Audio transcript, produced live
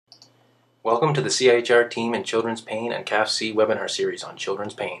Welcome to the CIHR Team in Children's Pain and CAFC webinar series on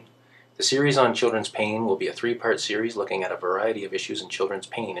children's pain. The series on children's pain will be a three-part series looking at a variety of issues in children's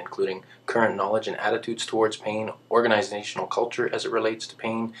pain, including current knowledge and attitudes towards pain, organizational culture as it relates to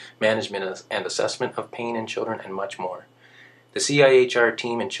pain, management and assessment of pain in children, and much more. The CIHR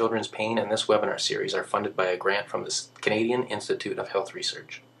Team in Children's Pain and this webinar series are funded by a grant from the Canadian Institute of Health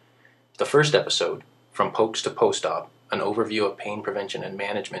Research. The first episode, From Pokes to Post-Op, an overview of pain prevention and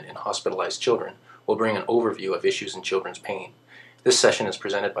management in hospitalized children, will bring an overview of issues in children's pain. This session is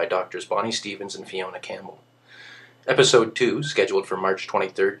presented by Drs. Bonnie Stevens and Fiona Campbell. Episode 2, scheduled for March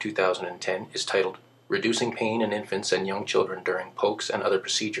 23, 2010, is titled Reducing Pain in Infants and Young Children During Pokes and Other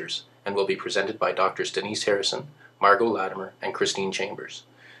Procedures, and will be presented by Drs. Denise Harrison, Margot Latimer, and Christine Chambers.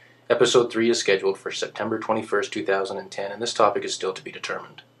 Episode 3 is scheduled for September 21, 2010, and this topic is still to be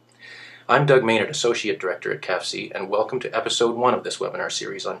determined. I'm Doug Maynard, Associate Director at CAFC, and welcome to Episode 1 of this webinar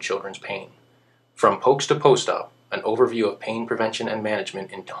series on children's pain. From Pokes to Post-Op, an overview of pain prevention and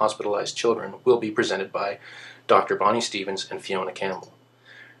management in hospitalized children will be presented by Dr. Bonnie Stevens and Fiona Campbell.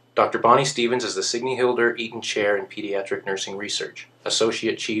 Dr. Bonnie Stevens is the Signe Hilder Eaton Chair in Pediatric Nursing Research,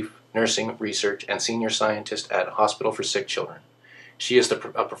 Associate Chief Nursing Research, and Senior Scientist at Hospital for Sick Children. She is a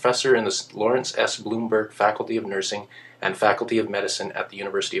professor in the Lawrence S. Bloomberg Faculty of Nursing and Faculty of Medicine at the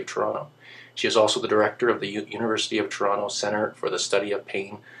University of Toronto. She is also the director of the University of Toronto Centre for the Study of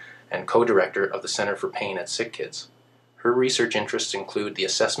Pain and co-director of the Centre for Pain at Sick Kids. Her research interests include the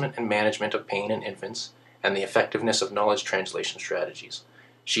assessment and management of pain in infants and the effectiveness of knowledge translation strategies.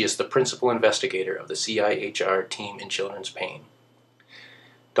 She is the principal investigator of the CIHR Team in Children's Pain.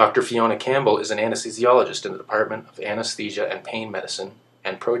 Dr. Fiona Campbell is an anesthesiologist in the Department of Anesthesia and Pain Medicine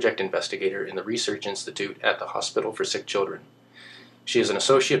and project investigator in the Research Institute at the Hospital for Sick Children. She is an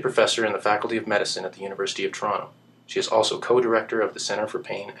associate professor in the Faculty of Medicine at the University of Toronto. She is also co-director of the Centre for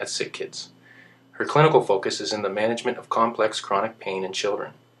Pain at Sick Kids. Her clinical focus is in the management of complex chronic pain in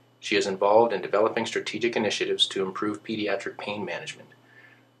children. She is involved in developing strategic initiatives to improve pediatric pain management.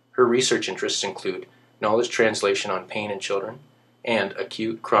 Her research interests include knowledge translation on pain in children and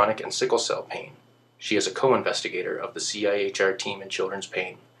acute, chronic, and sickle cell pain. She is a co-investigator of the CIHR Team in Children's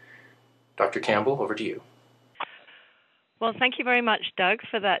Pain. Dr. Campbell, over to you. Well, thank you very much, Doug,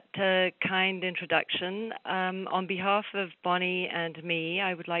 for that kind introduction. On behalf of Bonnie and me,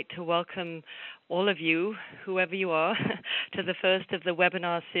 I would like to welcome all of you, whoever you are, to the first of the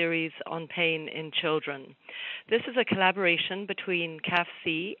webinar series on pain in children. This is a collaboration between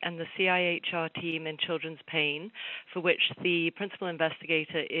CAFC and the CIHR Team in Children's Pain, for which the principal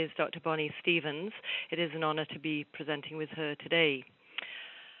investigator is Dr. Bonnie Stevens. It is an honor to be presenting with her today.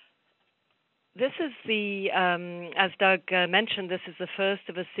 This is as Doug mentioned, this is the first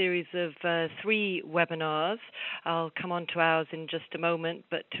of a series of 3 webinars. I'll come on to ours in just a moment,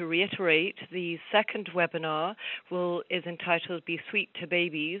 but to reiterate, the second webinar is entitled Be Sweet to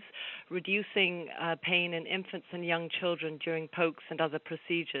Babies, Reducing Pain in Infants and Young Children During Pokes and Other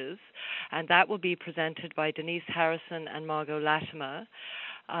Procedures, and that will be presented by Denise Harrison and Margot Latimer.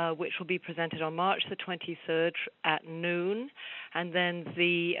 Which will be presented on March the 23rd at noon. And then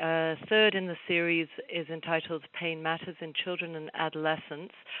the third in the series is entitled Pain Matters in Children and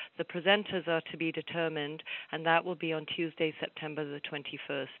Adolescents. The presenters are to be determined, and that will be on Tuesday, September the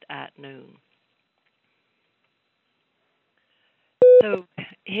 21st at noon. So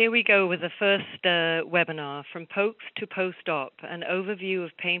here we go with the first webinar, From Pokes to Post-Op, an overview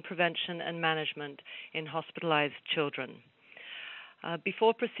of pain prevention and management in hospitalized children.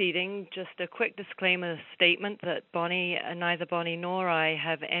 Before proceeding, just a quick disclaimer statement that neither Bonnie nor I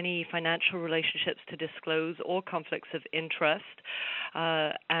have any financial relationships to disclose or conflicts of interest,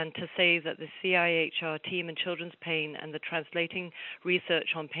 and to say that the CIHR Team in Children's Pain and the Translating Research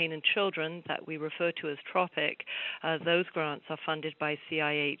on Pain in Children, that we refer to as TROPIC, those grants are funded by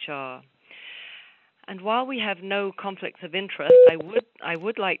CIHR. And while we have no conflicts of interest, I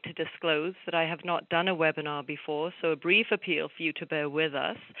would like to disclose that I have not done a webinar before, so a brief appeal for you to bear with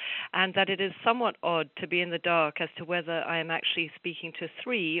us, and that it is somewhat odd to be in the dark as to whether I am actually speaking to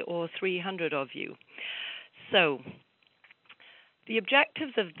 3 or 300 of you. So, the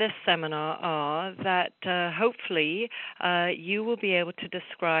objectives of this seminar are that hopefully you will be able to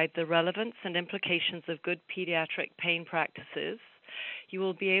describe the relevance and implications of good pediatric pain practices. You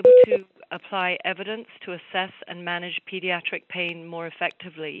will be able to apply evidence to assess and manage pediatric pain more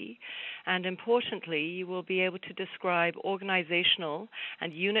effectively. And importantly, you will be able to describe organizational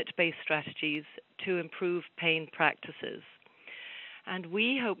and unit-based strategies to improve pain practices. And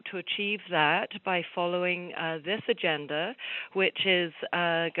we hope to achieve that by following this agenda, which is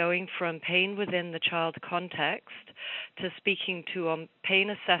going from pain within the child context to speaking to pain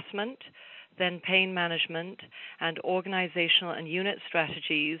assessment, then pain management and organizational and unit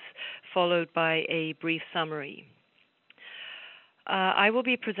strategies, followed by a brief summary. I will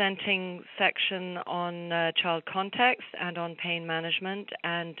be presenting section on child context and on pain management,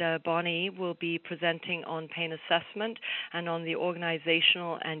 and Bonnie will be presenting on pain assessment and on the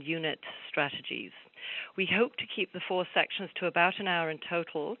organizational and unit strategies. We hope to keep the 4 sections to about an hour in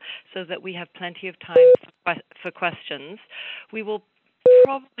total so that we have plenty of time for questions. We will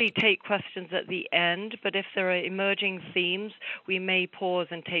probably take questions at the end, but if there are emerging themes, we may pause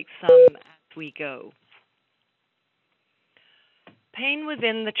and take some as we go. Pain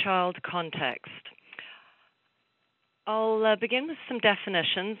within the child context. I'll begin with some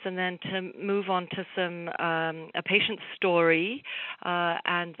definitions and then to move on to some a patient story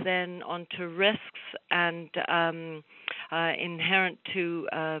and then on to risks and inherent to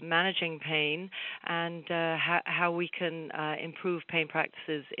managing pain and how we can improve pain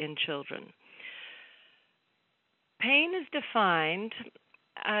practices in children. Pain is defined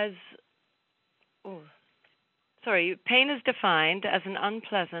as Pain is defined as an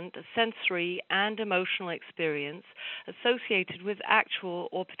unpleasant sensory and emotional experience associated with actual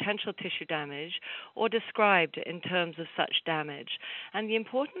or potential tissue damage or described in terms of such damage. And the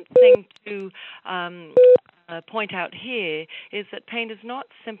important thing to point out here is that pain is not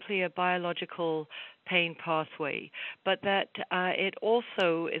simply a biological pain pathway, but that it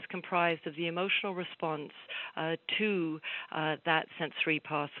also is comprised of the emotional response to that sensory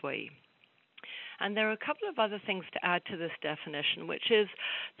pathway. And there are a couple of other things to add to this definition, which is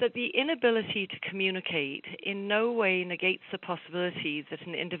that the inability to communicate in no way negates the possibility that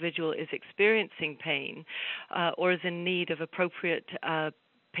an individual is experiencing pain or is in need of appropriate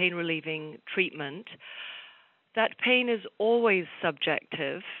pain-relieving treatment. That pain is always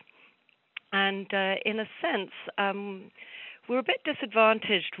subjective, and in a sense, we're a bit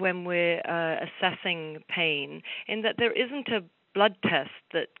disadvantaged when we're assessing pain in that there isn't a blood test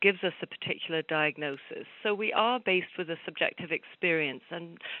that gives us a particular diagnosis. So we are based with a subjective experience,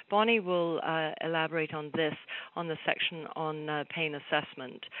 and Bonnie will elaborate on this on the section on pain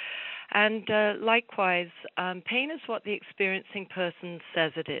assessment. And likewise, pain is what the experiencing person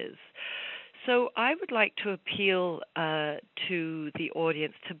says it is. So I would like to appeal to the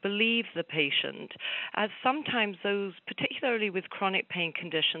audience to believe the patient, as sometimes those, particularly with chronic pain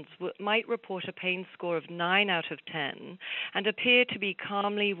conditions, might report a pain score of 9 out of 10 and appear to be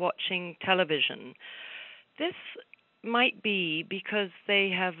calmly watching television. This might be because they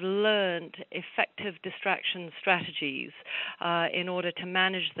have learned effective distraction strategies in order to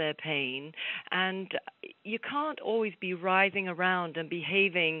manage their pain, and you can't always be writhing around and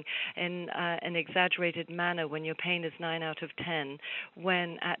behaving in an exaggerated manner when your pain is 9 out of 10,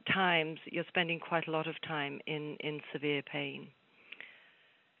 when at times you're spending quite a lot of time in severe pain.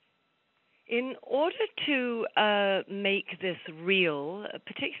 In order to make this real,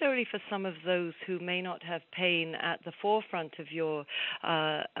 particularly for some of those who may not have pain at the forefront of your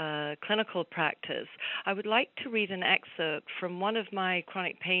clinical practice, I would like to read an excerpt from one of my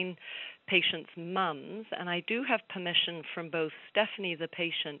chronic pain patients' mums, and I do have permission from both Stephanie, the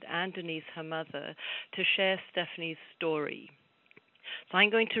patient, and Denise, her mother, to share Stephanie's story. So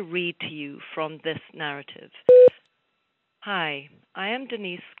I'm going to read to you from this narrative. Hi, I am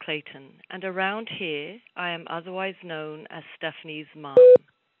Denise Clayton, and around here I am otherwise known as Stephanie's mom.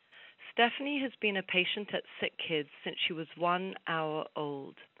 Stephanie has been a patient at Sick Kids since she was 1 hour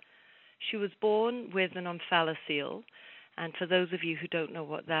old. She was born with an omphalocele, and for those of you who don't know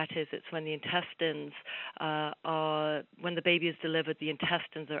what that is, it's when the intestines when the baby is delivered, the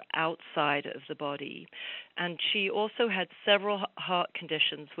intestines are outside of the body. And she also had several heart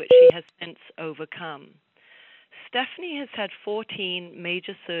conditions, which she has since overcome. Stephanie has had 14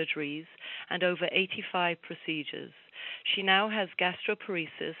 major surgeries and over 85 procedures. She now has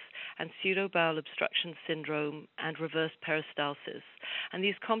gastroparesis and pseudo-bowel obstruction syndrome and reverse peristalsis, and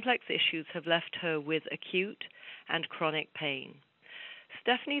these complex issues have left her with acute and chronic pain.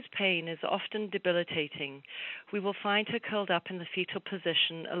 Stephanie's pain is often debilitating. We will find her curled up in the fetal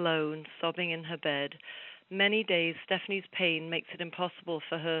position, alone, sobbing in her bed. Many days, Stephanie's pain makes it impossible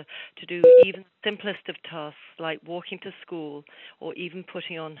for her to do even the simplest of tasks like walking to school or even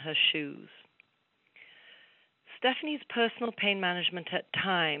putting on her shoes. Stephanie's personal pain management at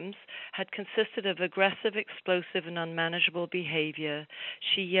times had consisted of aggressive, explosive, and unmanageable behavior.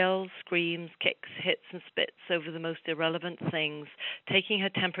 She yells, screams, kicks, hits, and spits over the most irrelevant things. Taking her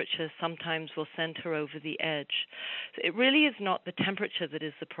temperature sometimes will send her over the edge. So it really is not the temperature that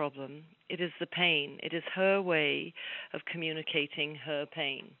is the problem. It is the pain. It is her way of communicating her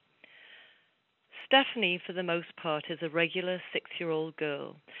pain. Stephanie, for the most part, is a regular 6-year-old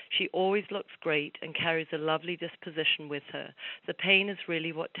girl. She always looks great and carries a lovely disposition with her. The pain is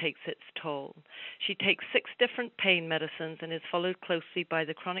really what takes its toll. She takes 6 different pain medicines and is followed closely by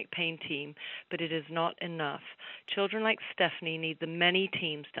the chronic pain team, but it is not enough. Children like Stephanie need the many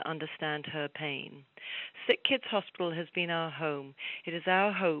teams to understand her pain. Sick Kids Hospital has been our home. It is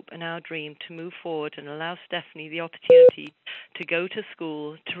our hope and our dream to move forward and allow Stephanie the opportunity to go to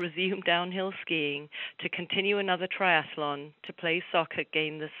school, to resume downhill skiing, to continue another triathlon, to play soccer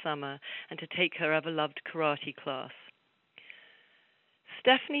again this summer, and to take her ever-loved karate class.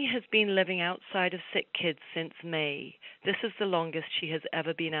 Stephanie has been living outside of Sick Kids since May. This is the longest she has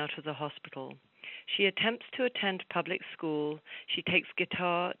ever been out of the hospital. She attempts to attend public school. She takes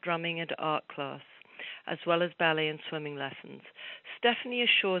guitar, drumming, and art class, as well as ballet and swimming lessons. Stephanie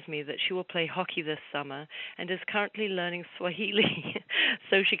assures me that she will play hockey this summer and is currently learning Swahili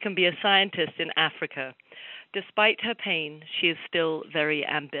so she can be a scientist in Africa. Despite her pain, she is still very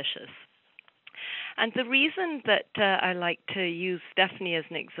ambitious. And the reason that I like to use Stephanie as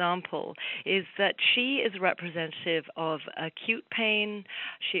an example is that she is representative of acute pain,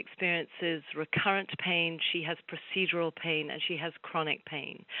 she experiences recurrent pain, she has procedural pain, and she has chronic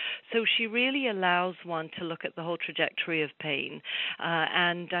pain. So she really allows one to look at the whole trajectory of pain.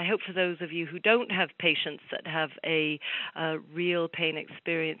 And I hope for those of you who don't have patients that have a real pain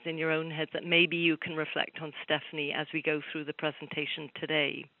experience in your own head, that maybe you can reflect on Stephanie as we go through the presentation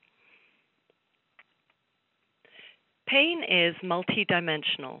today. Pain is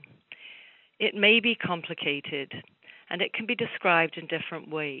multidimensional. It may be complicated, and it can be described in different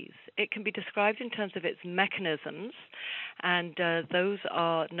ways. It can be described in terms of its mechanisms, and those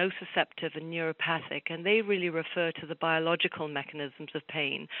are nociceptive and neuropathic, and they really refer to the biological mechanisms of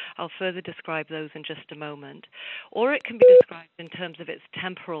pain. I'll further describe those in just a moment. Or it can be described in terms of its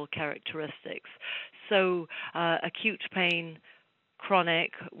temporal characteristics. So acute pain,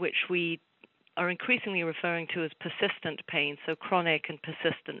 chronic, which we are increasingly referring to as persistent pain, so chronic and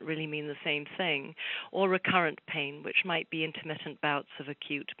persistent really mean the same thing, or recurrent pain, which might be intermittent bouts of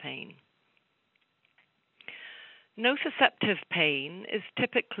acute pain. Nociceptive pain is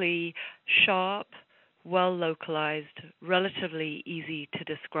typically sharp, well-localized, relatively easy to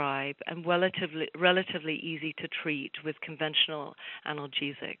describe, and relatively easy to treat with conventional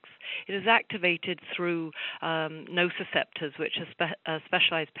analgesics. It is activated through nociceptors, which are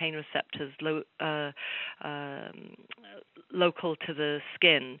specialized pain receptors local to the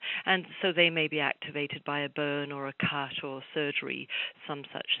skin, and so they may be activated by a burn or a cut or surgery, some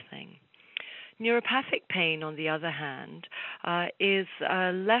such thing. Neuropathic pain, on the other hand, is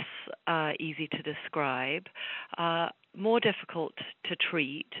less easy to describe, more difficult to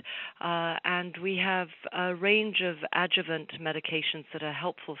treat, and we have a range of adjuvant medications that are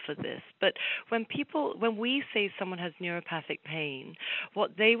helpful for this. But when we say someone has neuropathic pain,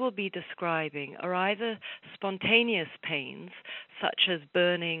 what they will be describing are either spontaneous pains, such as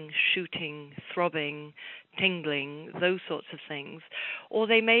burning, shooting, throbbing, tingling, those sorts of things, or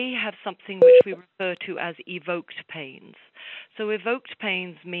they may have something which we refer to as evoked pains. So evoked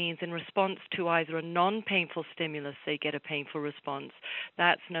pains means in response to either a non-painful stimulus, they get a painful response.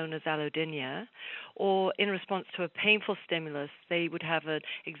 That's known as allodynia. Or in response to a painful stimulus, they would have an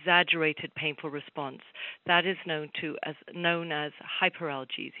exaggerated painful response. That is known as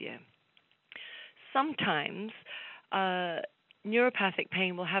hyperalgesia. Sometimes neuropathic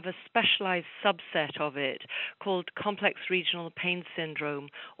pain will have a specialized subset of it called complex regional pain syndrome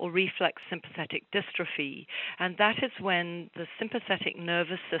or reflex sympathetic dystrophy, and that is when the sympathetic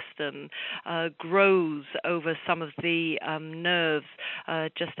nervous system grows over some of the nerves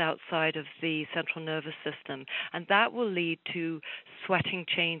just outside of the central nervous system, and that will lead to sweating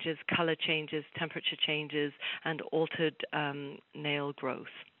changes, color changes, temperature changes, and altered nail growth.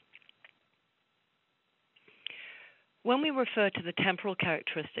 When we refer to the temporal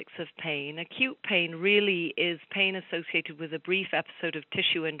characteristics of pain, acute pain really is pain associated with a brief episode of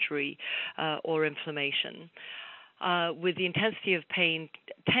tissue injury or inflammation, with the intensity of pain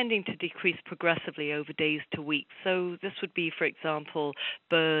tending to decrease progressively over days to weeks. So this would be, for example,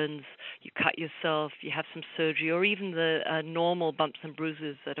 burns, you cut yourself, you have some surgery, or even the normal bumps and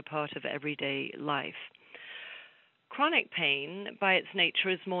bruises that are part of everyday life. Chronic pain, by its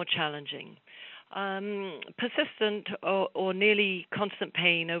nature, is more challenging. Persistent or nearly constant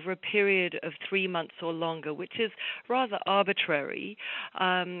pain over a period of 3 months or longer, which is rather arbitrary,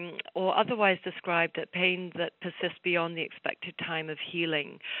 or otherwise described as pain that persists beyond the expected time of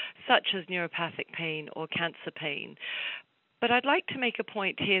healing, such as neuropathic pain or cancer pain. But I'd like to make a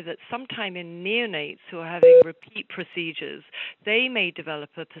point here that sometime in neonates who are having repeat procedures, they may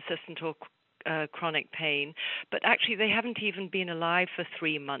develop a persistent or chronic pain, but actually they haven't even been alive for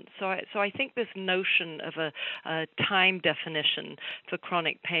 3 months. So I think this notion of a time definition for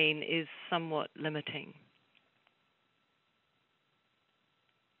chronic pain is somewhat limiting.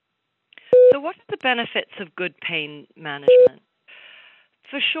 So what are the benefits of good pain management?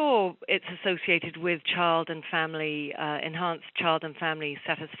 For sure, it's associated with enhanced child and family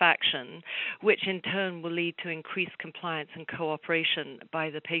satisfaction, which in turn will lead to increased compliance and cooperation by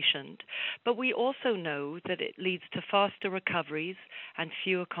the patient. But we also know that it leads to faster recoveries and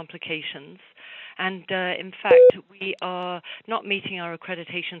fewer complications. And in fact, we are not meeting our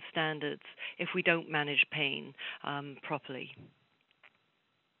accreditation standards if we don't manage pain properly.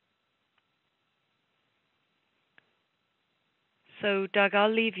 So, Doug,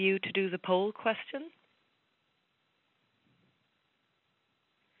 I'll leave you to do the poll question.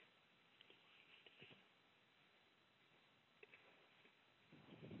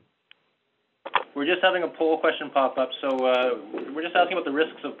 We're just having a poll question pop up. So we're just asking about the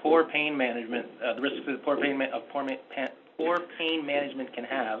risks of poor pain management, the risks that poor pain management can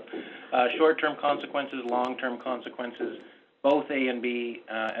have, short-term consequences, long-term consequences, both A and B,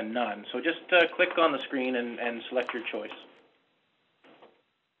 and none. So just click on the screen and select your choice.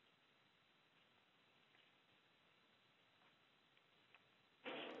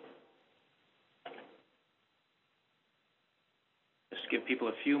 Give people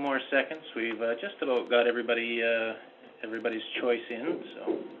a few more seconds. We've just about got everybody's choice in.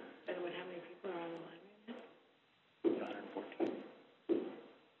 So. By the way, how many people are on the line right now? 114.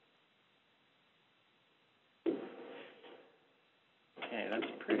 Okay, that's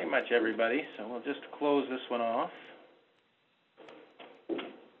pretty much everybody. So we'll just close this one off.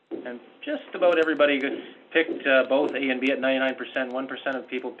 And just about everybody picked both A and B at 99%. 1% of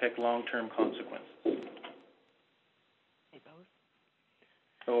people picked long-term consequences.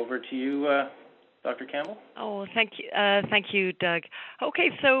 So over to you, Dr. Campbell. Oh, thank you, Doug. Okay,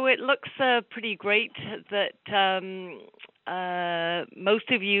 so it looks pretty great that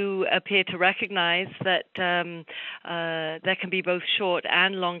most of you appear to recognize that there can be both short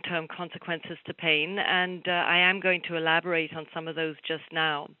and long-term consequences to pain, and I am going to elaborate on some of those just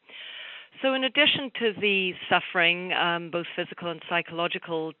now. So in addition to the suffering, both physical and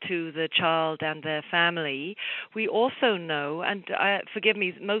psychological, to the child and their family, we also know, and forgive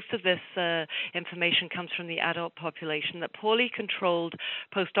me, most of this information comes from the adult population, that poorly controlled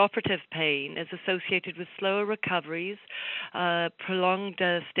postoperative pain is associated with slower recoveries, prolonged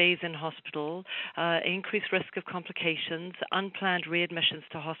stays in hospital, increased risk of complications, unplanned readmissions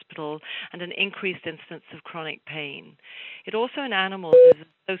to hospital, and an increased incidence of chronic pain. It also in animals is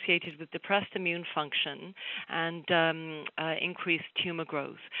associated with depressed immune function and increased tumor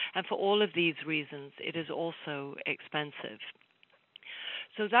growth. And for all of these reasons, it is also expensive.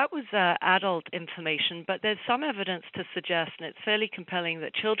 So that was adult information, but there's some evidence to suggest, and it's fairly compelling,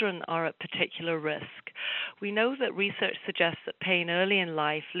 that children are at particular risk. We know that research suggests that pain early in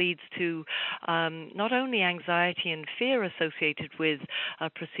life leads to not only anxiety and fear associated with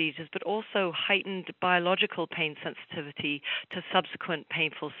procedures, but also heightened biological pain sensitivity to subsequent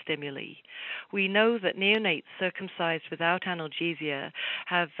painful stimuli. We know that neonates circumcised without analgesia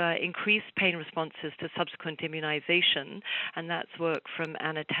have increased pain responses to subsequent immunization, and that's work from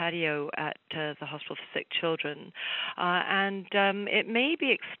Anna Taddeo at the Hospital for Sick Children. And it may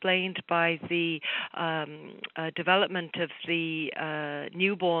be explained by the development of the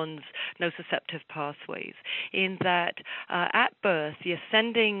newborn's nociceptive pathways, in that at birth, the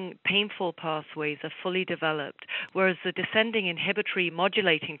ascending painful pathways are fully developed, whereas the descending inhibitory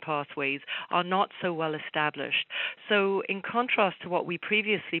modulating pathways are not so well established. So in contrast to what we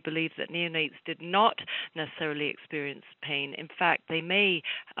previously believed, that neonates did not necessarily experience pain, in fact, they may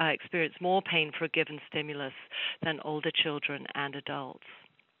experience more pain for a given stimulus than older children and adults.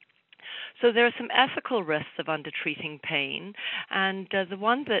 So there are some ethical risks of undertreating pain, and the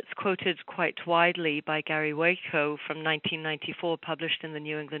one that's quoted quite widely by Gary Waco from 1994, published in the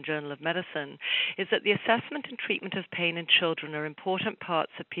New England Journal of Medicine, is that the assessment and treatment of pain in children are important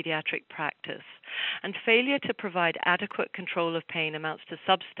parts of pediatric practice, and failure to provide adequate control of pain amounts to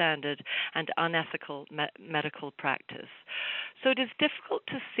substandard and unethical medical practice. So it is difficult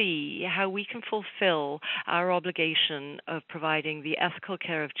to see how we can fulfill our obligation of providing the ethical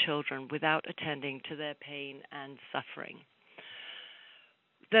care of children without attending to their pain and suffering.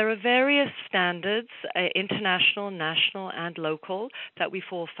 There are various standards, international, national, and local, that we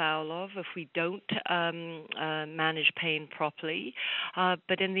fall foul of if we don't manage pain properly.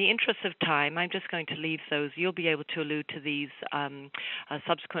 But in the interest of time, I'm just going to leave those. You'll be able to allude to these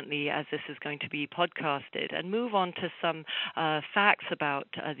subsequently as this is going to be podcasted, and move on to some facts about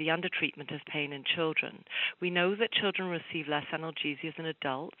the undertreatment of pain in children. We know that children receive less analgesia than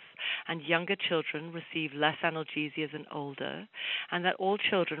adults, and younger children receive less analgesia than older, and that all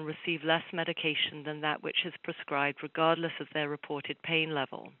children receive less medication than that which is prescribed regardless of their reported pain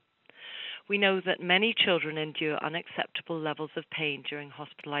level. We know that many children endure unacceptable levels of pain during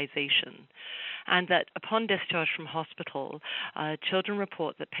hospitalization, and that upon discharge from hospital, children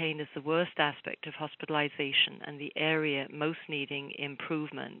report that pain is the worst aspect of hospitalization and the area most needing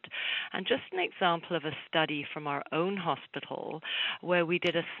improvement. And just an example of a study from our own hospital where we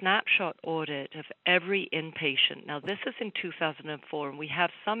did a snapshot audit of every inpatient. Now, this is in 2004, and we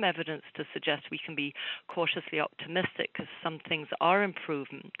have some evidence to suggest we can be cautiously optimistic because some things are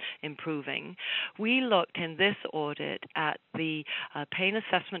improving. We looked in this audit at the pain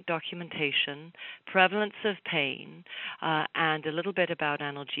assessment documentation, prevalence of pain, and a little bit about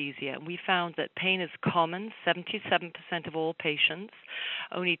analgesia. And we found that pain is common, 77% of all patients.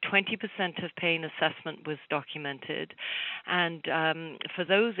 Only 20% of pain assessment was documented. And for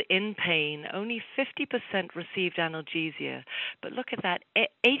those in pain, only 50% received analgesia. But look at that,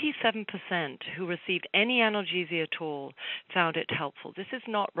 87% who received any analgesia at all found it helpful. This is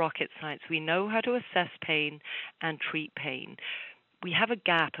not rocket science. We know how to assess pain and treat pain. We have a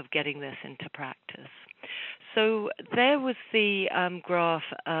gap of getting this into practice. So there was the graph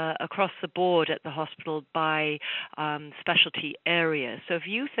across the board at the hospital by specialty area. So if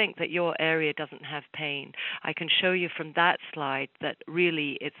you think that your area doesn't have pain, I can show you from that slide that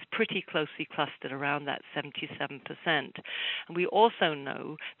really it's pretty closely clustered around that 77%. And we also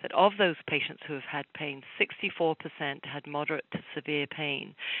know that of those patients who have had pain, 64% had moderate to severe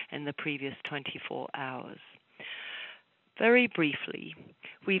pain in the previous 24 hours. Very briefly,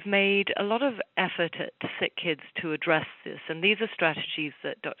 we've made a lot of effort at Sick Kids to address this, and these are strategies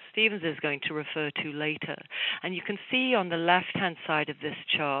that Dr. Stevens is going to refer to later. And you can see on the left-hand side of this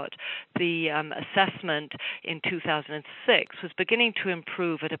chart, the assessment in 2006 was beginning to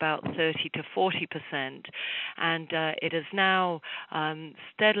improve at about 30 to 40%, and it is now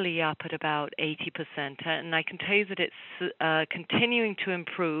steadily up at about 80%. And I can tell you that it's continuing to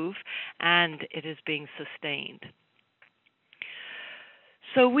improve, and it is being sustained.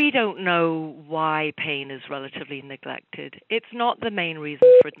 So we don't know why pain is relatively neglected. It's not the main reason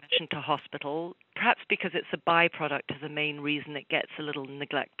for admission to hospital, perhaps because it's a byproduct of the main reason it gets a little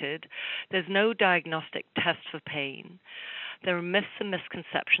neglected. There's no diagnostic test for pain. There are myths and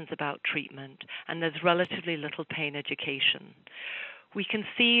misconceptions about treatment, and there's relatively little pain education. We can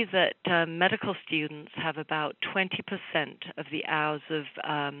see that medical students have about 20% of the hours of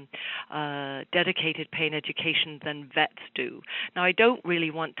dedicated pain education than vets do. Now, I don't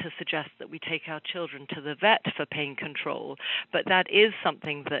really want to suggest that we take our children to the vet for pain control, but that is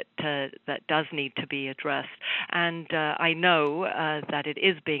something that does need to be addressed. And I know that it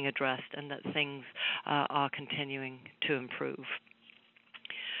is being addressed and that things are continuing to improve.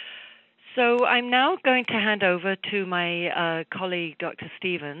 So I'm now going to hand over to my colleague, Dr.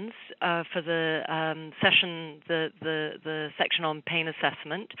 Stevens, for the session, the section on pain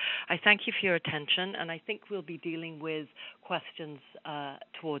assessment. I thank you for your attention, and I think we'll be dealing with questions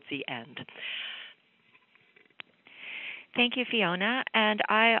towards the end. Thank you, Fiona. And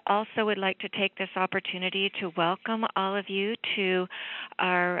I also would like to take this opportunity to welcome all of you to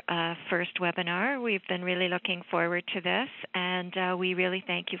our first webinar. We've been really looking forward to this, and we really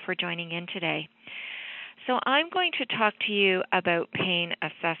thank you for joining in today. So I'm going to talk to you about pain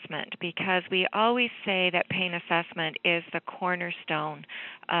assessment because we always say that pain assessment is the cornerstone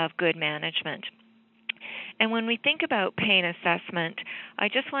of good management. And when we think about pain assessment, I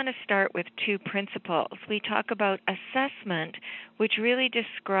just want to start with two principles. We talk about assessment, which really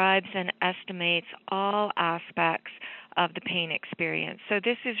describes and estimates all aspects of the pain experience. So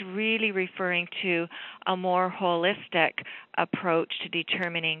this is really referring to a more holistic approach to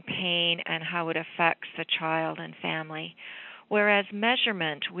determining pain and how it affects the child and family. Whereas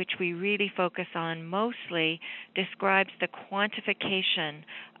measurement, which we really focus on mostly, describes the quantification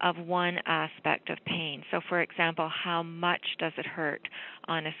of one aspect of pain. So, for example, how much does it hurt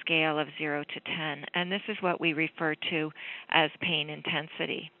on a scale of 0 to 10? And this is what we refer to as pain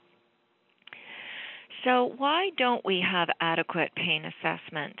intensity. So why don't we have adequate pain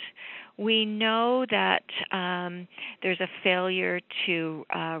assessment? We know that there's a failure to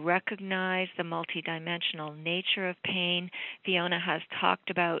recognize the multidimensional nature of pain. Fiona has talked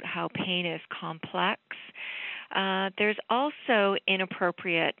about how pain is complex. There's also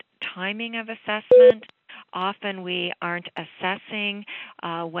inappropriate timing of assessment. Often we aren't assessing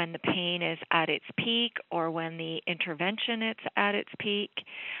when the pain is at its peak or when the intervention is at its peak.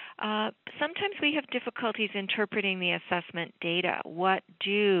 Sometimes we have difficulties interpreting the assessment data. What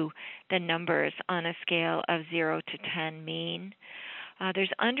do the numbers on a scale of 0 to 10 mean?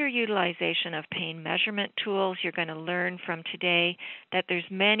 There's underutilization of pain measurement tools. You're going to learn from today that there's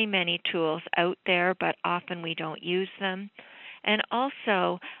many, many tools out there, but often we don't use them. And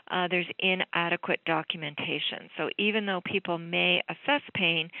also, there's inadequate documentation. So even though people may assess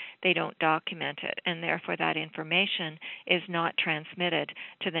pain, they don't document it, and therefore that information is not transmitted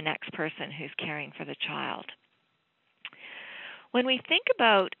to the next person who's caring for the child. When we think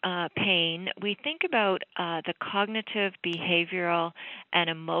about pain, we think about the cognitive, behavioral, and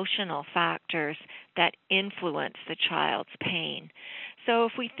emotional factors that influence the child's pain. So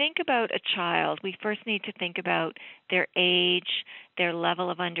if we think about a child, we first need to think about their age, their level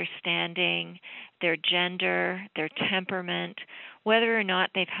of understanding, their gender, their temperament, whether or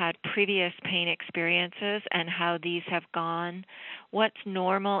not they've had previous pain experiences and how these have gone, what's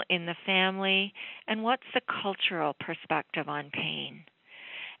normal in the family, and what's the cultural perspective on pain.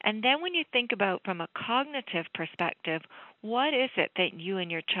 And then when you think about from a cognitive perspective, what is it that you and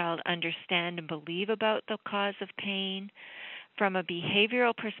your child understand and believe about the cause of pain? From a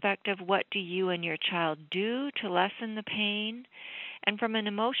behavioral perspective, what do you and your child do to lessen the pain? And from an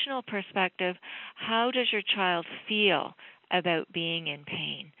emotional perspective, how does your child feel about being in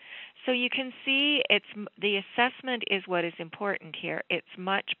pain? So you can see the assessment is what is important here. It's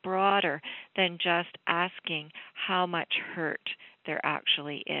much broader than just asking how much hurt there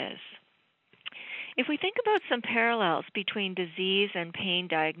actually is. If we think about some parallels between disease and pain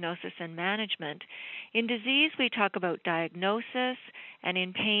diagnosis and management, in disease we talk about diagnosis, and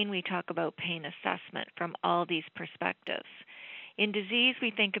in pain we talk about pain assessment from all these perspectives. In disease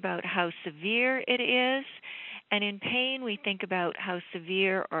we think about how severe it is, and in pain we think about how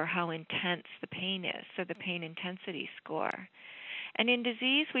severe or how intense the pain is, so the pain intensity score. And in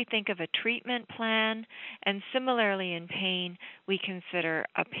disease, we think of a treatment plan, and similarly in pain, we consider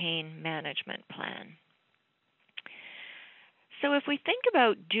a pain management plan. So if we think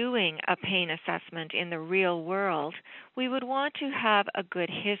about doing a pain assessment in the real world, we would want to have a good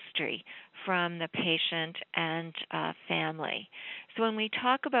history from the patient and family. So when we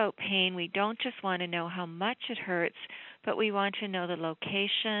talk about pain, we don't just want to know how much it hurts, but we want to know the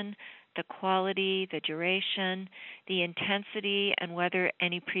location, the quality, the duration, the intensity, and whether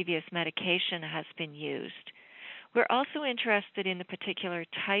any previous medication has been used. We're also interested in the particular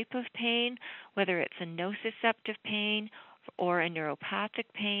type of pain, whether it's a nociceptive pain or a neuropathic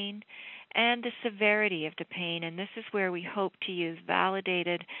pain, and the severity of the pain, and this is where we hope to use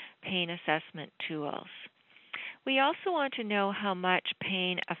validated pain assessment tools. We also want to know how much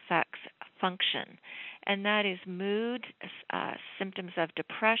pain affects function, and that is mood, symptoms of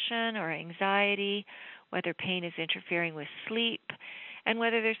depression or anxiety, whether pain is interfering with sleep, and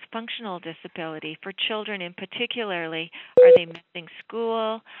whether there's functional disability. For children in particularly, are they missing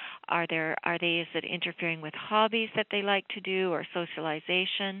school? Is it interfering with hobbies that they like to do or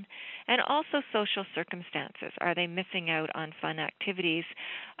socialization? And also social circumstances. Are they missing out on fun activities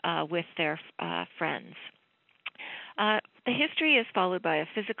with their friends? The history is followed by a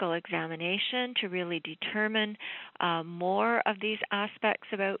physical examination to really determine more of these aspects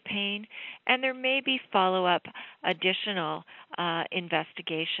about pain, and there may be follow-up additional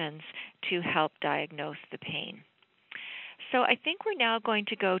investigations to help diagnose the pain. So I think we're now going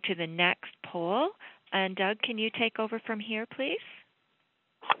to go to the next poll, and Doug, can you take over from here, please?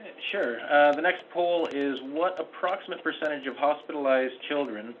 Sure. The next poll is what approximate percentage of hospitalized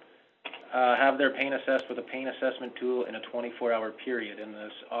children have their pain assessed with a pain assessment tool in a 24-hour period, and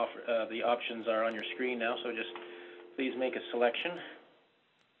the options are on your screen now, so just please make a selection.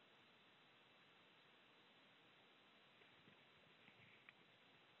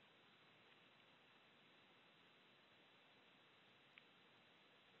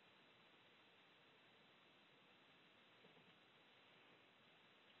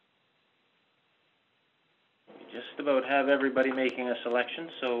 Just about have everybody making a selection,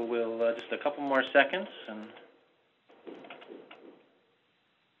 so we'll just a couple more seconds. And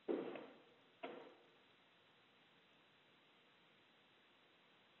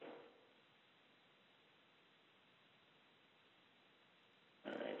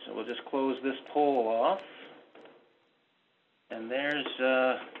all right, so we'll just close this poll off. And there's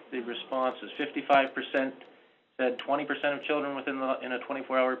the responses. 55% said 20% of children in a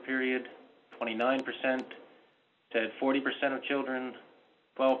 24-hour period. 29% said 40% of children.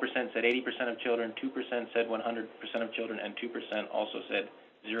 12% said 80% of children. 2% said 100% of children, and 2% also said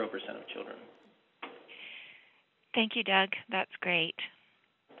 0% of children. Thank you, Doug. That's great.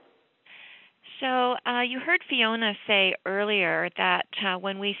 So you heard Fiona say earlier that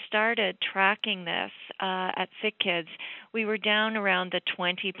when we started tracking this at Sick Kids, we were down around the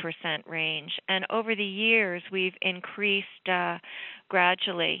 20% range. And over the years, we've increased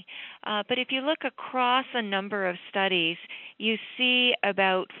gradually. But if you look across a number of studies, you see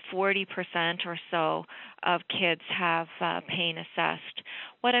about 40% or so of kids have pain assessed.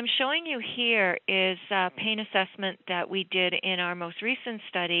 What I'm showing you here is pain assessment that we did in our most recent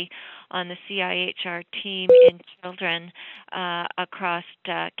study on the CIHR Team in children across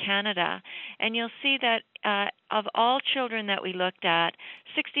Canada. And you'll see that of all children that we looked at,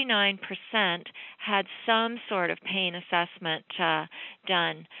 69% had some sort of pain assessment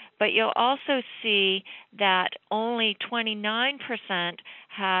done. But you'll also see that only 29%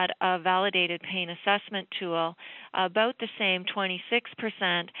 had a validated pain assessment tool. About the same,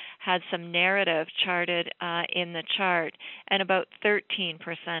 26% had some narrative charted in the chart, and about 13%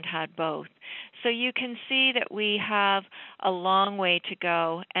 had both. So you can see that we have a long way to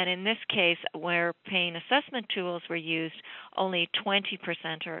go, and in this case, where pain assessment tools were used, only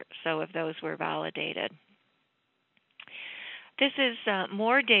 20% or so of those were validated. This is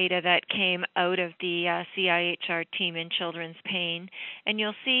more data that came out of the CIHR Team in Children's Pain, and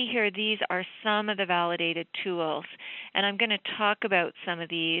you'll see here these are some of the validated tools. And I'm going to talk about some of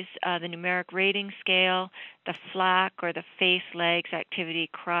these, the numeric rating scale, the FLAC or the Face, Legs, Activity,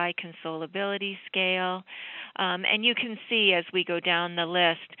 Cry, Consolability scale. And you can see as we go down the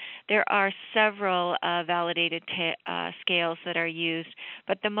list, there are several validated scales that are used,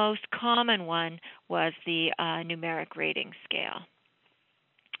 but the most common one was the numeric rating scale.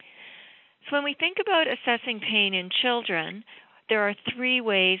 So when we think about assessing pain in children, there are three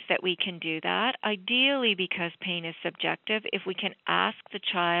ways that we can do that. Ideally, because pain is subjective, if we can ask the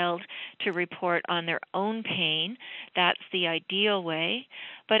child to report on their own pain, that's the ideal way.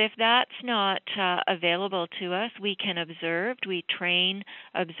 But if that's not available to us, we can observe. We train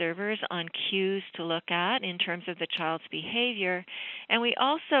observers on cues to look at in terms of the child's behavior. And we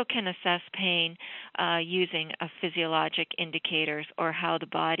also can assess pain using physiologic indicators or how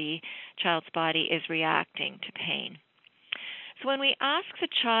the child's body is reacting to pain. So when we ask the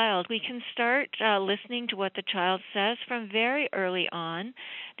child, we can start listening to what the child says from very early on.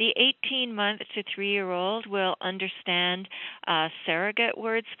 The 18-month to 3-year-old will understand surrogate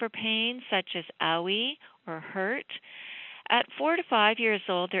words for pain, such as owie or hurt. At 4 to 5 years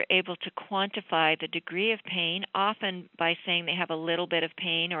old, they're able to quantify the degree of pain, often by saying they have a little bit of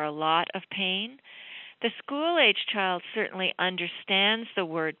pain or a lot of pain. The school-age child certainly understands the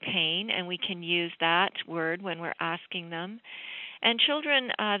word pain, and we can use that word when we're asking them. And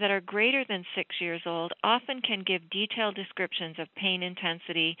children that are greater than 6 years old often can give detailed descriptions of pain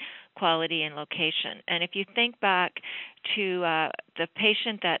intensity, quality, and location. And if you think back to the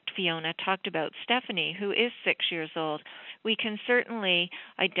patient that Fiona talked about, Stephanie, who is 6 years old, we can certainly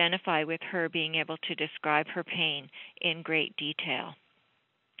identify with her being able to describe her pain in great detail.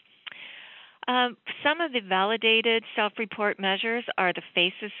 Some of the validated self-report measures are the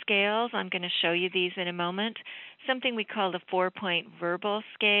FACES scales. I'm going to show you these in a moment. Something we call the 4-point verbal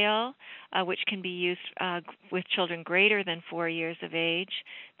scale, which can be used with children greater than 4 years of age.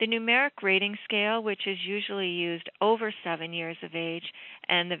 The numeric rating scale, which is usually used over 7 years of age,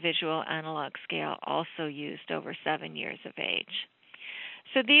 and the visual analog scale, also used over 7 years of age.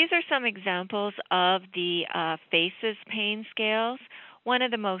 So these are some examples of the FACES pain scales. One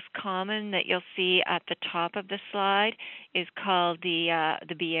of the most common that you'll see at the top of the slide is called the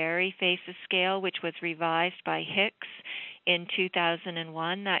Bieri FACES scale, which was revised by Hicks in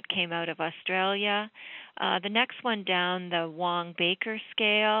 2001. That came out of Australia. The next one down, the Wong-Baker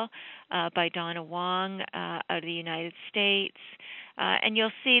scale by Donna Wong out of the United States. And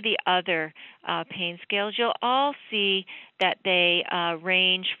you'll see the other pain scales. You'll all see that they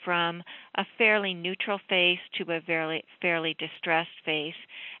range from a fairly neutral face to a fairly distressed face.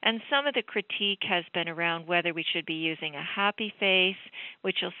 And some of the critique has been around whether we should be using a happy face,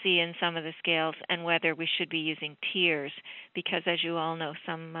 which you'll see in some of the scales, and whether we should be using tears, because as you all know,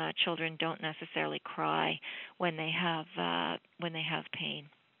 some children don't necessarily cry when they have pain.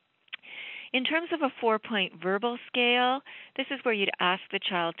 In terms of a 4-point verbal scale, this is where you'd ask the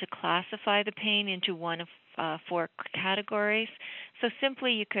child to classify the pain into one of 4 categories. So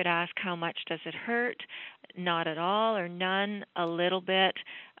simply you could ask, how much does it hurt? not at all or none, a little bit,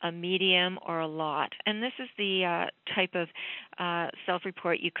 a medium, or a lot. And this is the type of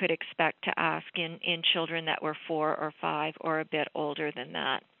self-report you could expect to ask in children that were 4 or 5 or a bit older than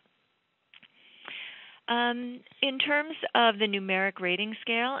that. In terms of the numeric rating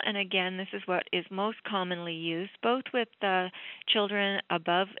scale, and again, this is what is most commonly used, both with children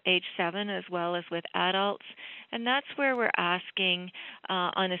above age 7 as well as with adults, and that's where we're asking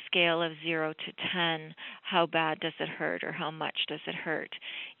on a scale of 0 to 10, how bad does it hurt or how much does it hurt?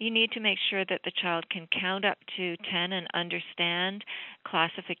 You need to make sure that the child can count up to 10 and understand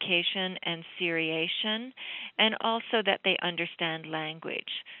classification and seriation, and also that they understand language.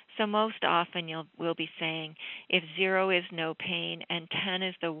 So most often we'll be saying if 0 is no pain and 10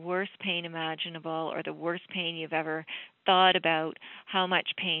 is the worst pain imaginable or the worst pain you've ever thought about, how much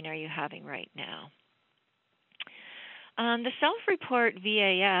pain are you having right now? The self-report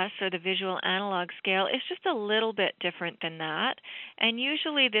VAS, or the Visual Analog Scale, is just a little bit different than that. And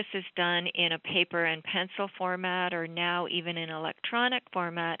usually this is done in a paper and pencil format, or now even in electronic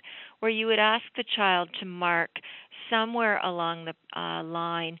format, where you would ask the child to mark somewhere along the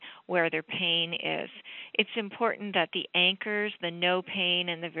line where their pain is. It's important that the anchors, the no pain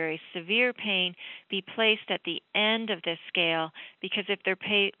and the very severe pain, be placed at the end of this scale, because if they're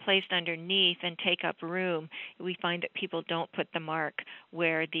placed underneath and take up room, we find that people don't put the mark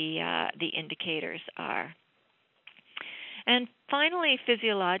where the indicators are. And finally,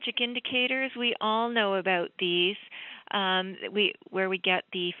 physiologic indicators. We all know about these, where we get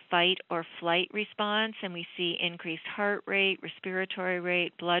the fight or flight response, and we see increased heart rate, respiratory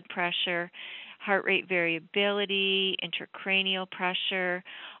rate, blood pressure, heart rate variability, intracranial pressure,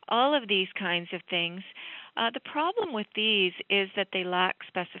 all of these kinds of things. The problem with these is that they lack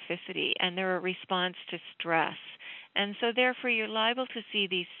specificity, and they're a response to stress. And so therefore you're liable to see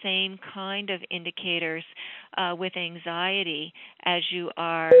these same kind of indicators with anxiety as you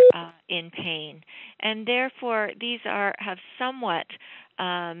are in pain. And therefore these have somewhat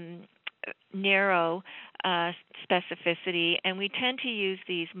narrow specificity, and we tend to use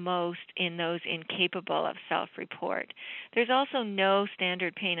these most in those incapable of self-report. There's also no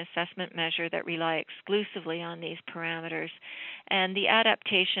standard pain assessment measure that rely exclusively on these parameters, and the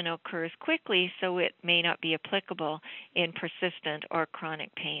adaptation occurs quickly, so it may not be applicable in persistent or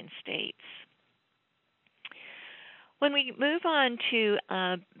chronic pain states. When we move on to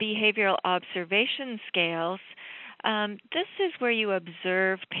behavioral observation scales, this is where you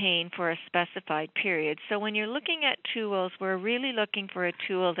observe pain for a specified period. So when you're looking at tools, we're really looking for a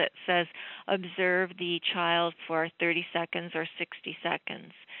tool that says observe the child for 30 seconds or 60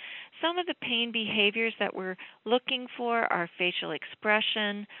 seconds. Some of the pain behaviors that we're looking for are facial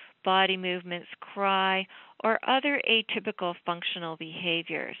expression, body movements, cry, or other atypical functional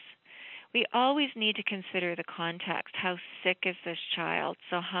behaviors. We always need to consider the context. How sick is this child?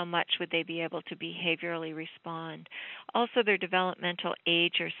 So how much would they be able to behaviorally respond? Also their developmental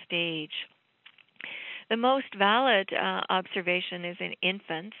age or stage. The most valid observation is in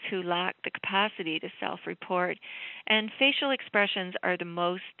infants who lack the capacity to self-report, and facial expressions are the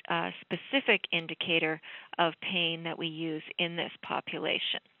most specific indicator of pain that we use in this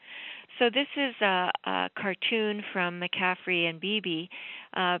population. So this is a cartoon from McCaffrey and Beebe,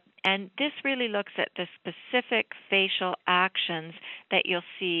 and this really looks at the specific facial actions that you'll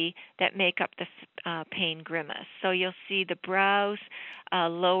see that make up the pain grimace. So you'll see the brows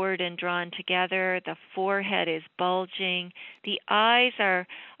lowered and drawn together, the forehead is bulging, the eyes are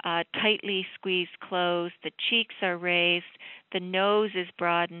tightly squeezed closed, the cheeks are raised, the nose is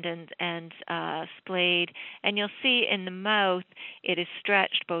broadened and splayed, and you'll see in the mouth it is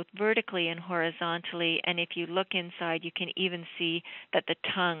stretched both vertically and horizontally, and if you look inside you can even see that the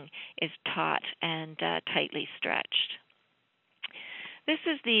tongue is taut and tightly stretched. This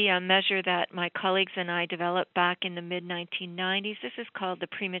is the measure that my colleagues and I developed back in the mid-1990s. This is called the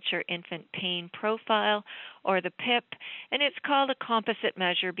Premature Infant Pain Profile, or the PIP, and it's called a composite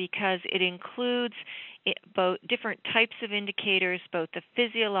measure because it includes both different types of indicators, both the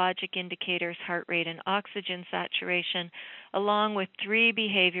physiologic indicators, heart rate and oxygen saturation, along with 3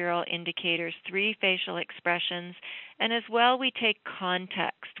 behavioral indicators, 3 facial expressions, and as well we take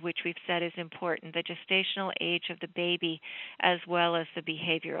context, which we've said is important, the gestational age of the baby as well as the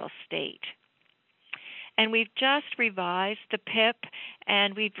behavioral state. And we've just revised the PIP,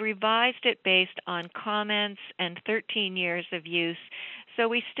 and we've revised it based on comments and 13 years of use. So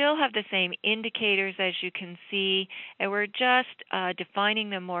we still have the same indicators, as you can see, and we're just defining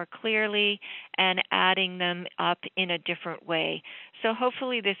them more clearly and adding them up in a different way. So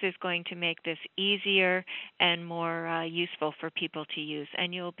hopefully this is going to make this easier and more useful for people to use,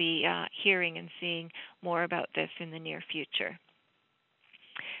 and you'll be hearing and seeing more about this in the near future.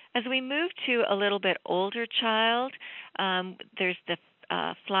 As we move to a little bit older child, there's the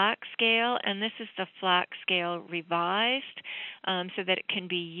FLAC scale, and this is the FLAC scale revised so that it can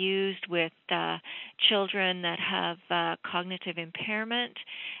be used with children that have cognitive impairment.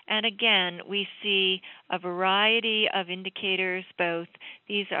 And again, we see a variety of indicators, both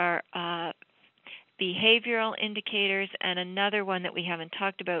these are behavioral indicators and another one that we haven't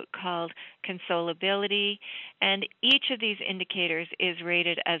talked about called consolability. And each of these indicators is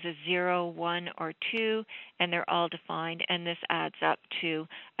rated as a 0, 1, or 2, and they're all defined, and this adds up to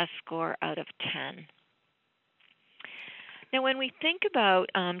a score out of 10. Now, when we think about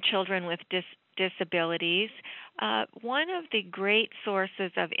children with disabilities, one of the great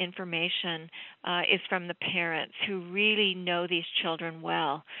sources of information is from the parents who really know these children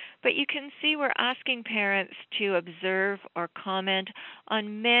well. But you can see we're asking parents to observe or comment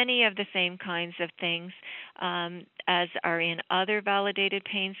on many of the same kinds of things as are in other validated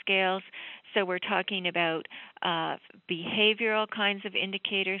pain scales. So we're talking about behavioral kinds of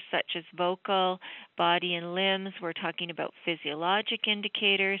indicators such as vocal, body and limbs. We're talking about physiologic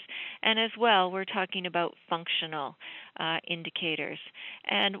indicators, and as well we're talking about functional indicators.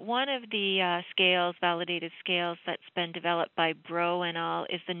 And one of the scales, validated scales, that's been developed by Bro and al.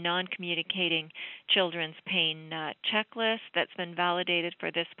 Is the non-communicating children's pain checklist that's been validated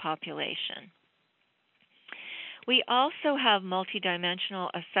for this population. We also have multidimensional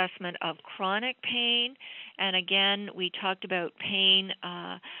assessment of chronic pain, and again, we talked about pain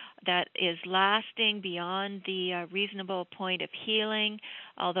that is lasting beyond the reasonable point of healing,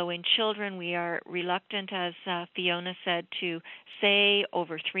 although in children we are reluctant, as Fiona said, to say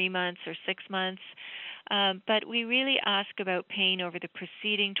over 3 months or 6 months. But we really ask about pain over the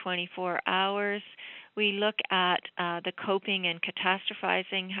preceding 24 hours. We look at the coping and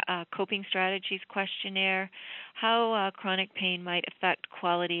catastrophizing coping strategies questionnaire, how chronic pain might affect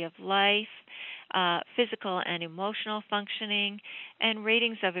quality of life, physical and emotional functioning, and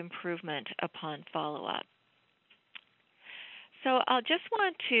ratings of improvement upon follow-up. So I'll just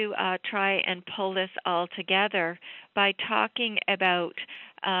want to try and pull this all together by talking about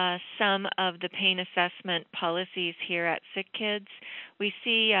some of the pain assessment policies here at SickKids. We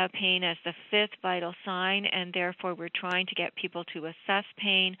see pain as the 5th vital sign, and therefore we're trying to get people to assess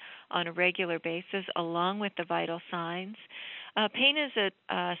pain on a regular basis along with the vital signs. Pain is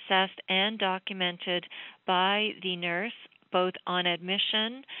assessed and documented by the nurse both on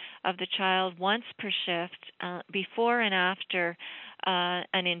admission of the child once per shift, before and after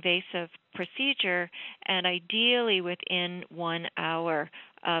an invasive procedure, and ideally within 1 hour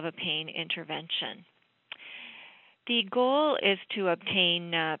of a pain intervention. The goal is to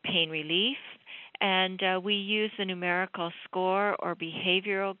obtain pain relief, and we use the numerical score or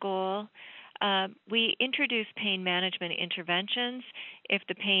behavioral goal. We introduce pain management interventions if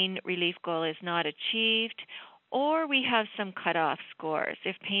the pain relief goal is not achieved, or we have some cutoff scores.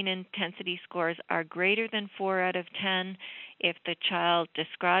 If pain intensity scores are greater than 4 out of 10, if the child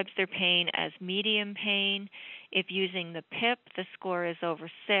describes their pain as medium pain, if using the PIP the score is over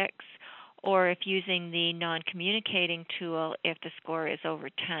 6, or if using the non-communicating tool if the score is over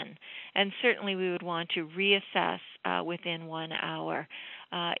 10. And certainly we would want to reassess within 1 hour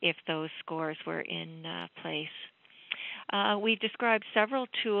if those scores were in place. We've described several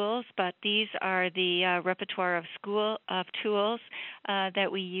tools, but these are the repertoire of tools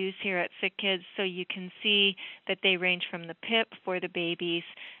that we use here at SickKids. So you can see that they range from the PIP for the babies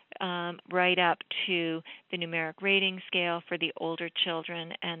right up to the numeric rating scale for the older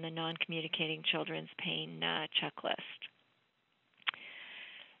children and the non-communicating children's pain checklist.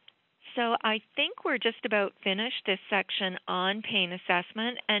 So I think we're just about finished this section on pain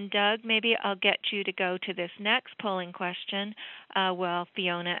assessment. And Doug, maybe I'll get you to go to this next polling question while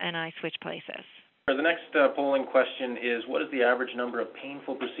Fiona and I switch places. The next polling question is, what is the average number of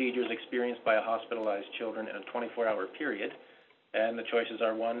painful procedures experienced by hospitalized children in a 24-hour period? And the choices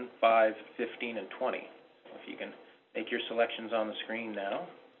are 1, 5, 15, and 20. So if you can make your selections on the screen now.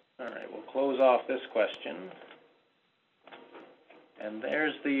 All right, we'll close off this question. And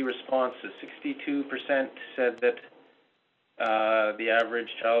there's the responses. 62% said that the average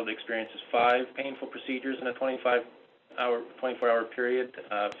child experiences 5 painful procedures in a 24-hour period.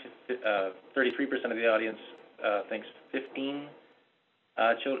 33% of the audience thinks 15.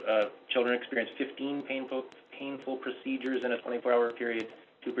 Children experience 15 painful procedures in a 24-hour period,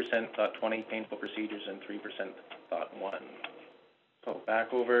 2% thought 20 painful procedures, and 3% thought 1. So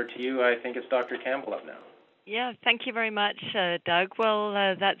back over to you. I think it's Dr. Campbell up now. Yeah, thank you very much, Doug. Well,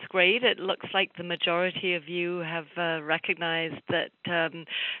 that's great. It looks like the majority of you have recognized that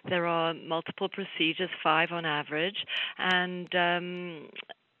there are multiple procedures, 5 on average, and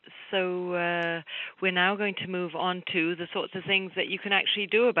so we're now going to move on to the sorts of things that you can actually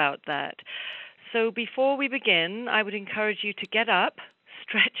do about that. So before we begin, I would encourage you to get up,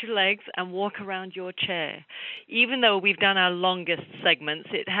 stretch your legs, and walk around your chair. Even though we've done our longest segments,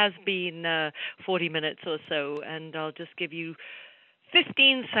 it has been 40 minutes or so, and I'll just give you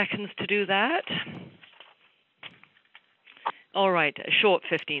 15 seconds to do that. All right, a short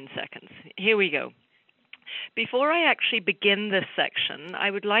 15 seconds. Here we go. Before I actually begin this section, I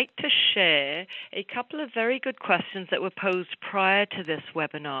would like to share a couple of very good questions that were posed prior to this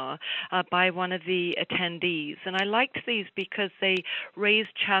webinar by one of the attendees. And I liked these because they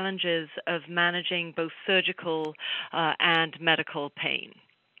raised challenges of managing both surgical and medical pain.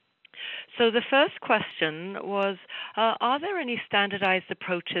 So the first question was, are there any standardized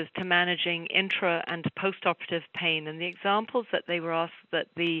approaches to managing intra- and postoperative pain? And the examples that they were asked, that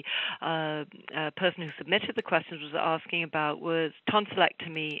the person who submitted the questions was asking about, was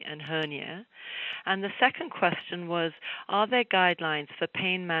tonsillectomy and hernia. And the second question was, are there guidelines for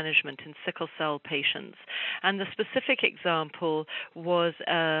pain management in sickle cell patients? And the specific example was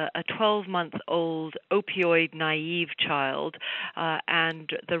a 12-month-old opioid-naive child and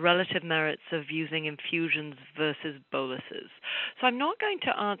the relative merits of using infusions versus boluses. So I'm not going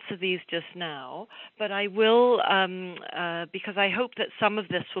to answer these just now, but I will, because I hope that some of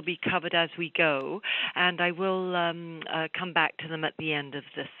this will be covered as we go, and I will come back to them at the end of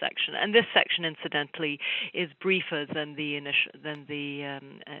this section. And this section, incidentally, is briefer than the initial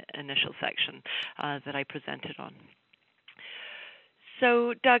section that I presented on.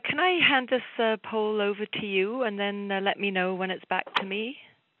 So, Doug, can I hand this poll over to you, and then let me know when it's back to me?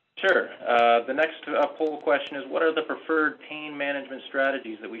 Sure. The next poll question is, what are the preferred pain management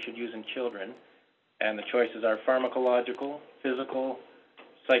strategies that we should use in children? And the choices are pharmacological, physical,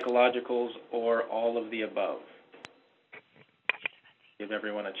 psychologicals, or all of the above. Give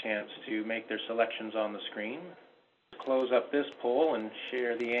everyone a chance to make their selections on the screen. Close up this poll and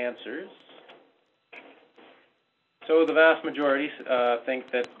share the answers. So the vast majority think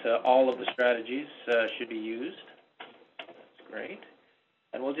that all of the strategies should be used. That's great.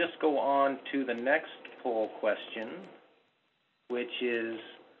 And we'll just go on to the next poll question, which is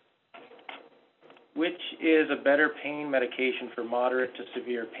a better pain medication for moderate to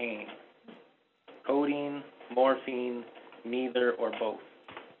severe pain? Codeine, morphine, neither, or both? All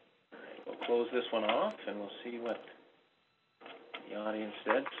right, we'll close this one off, and we'll see what the audience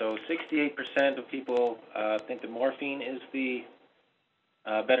said. So 68% of people think that morphine is the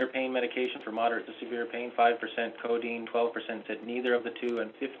better pain medication for moderate to severe pain, 5% codeine, 12% said neither of the two,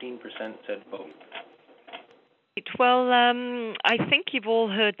 and 15% said both. Well, I think you've all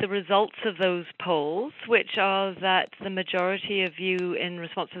heard the results of those polls, which are that the majority of you, in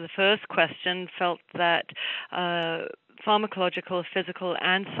response to the first question, felt that pharmacological, physical,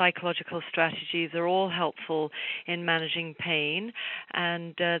 and psychological strategies are all helpful in managing pain,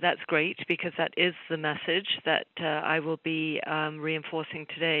 and that's great because that is the message that I will be reinforcing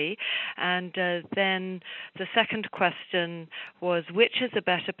today. And then the second question was, which is a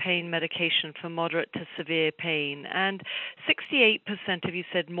better pain medication for moderate to severe pain? And 68% of you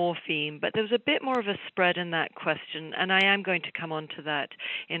said morphine, but there was a bit more of a spread in that question, and I am going to come on to that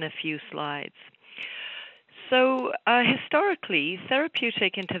in a few slides. So historically,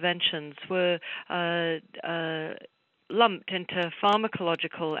 therapeutic interventions were lumped into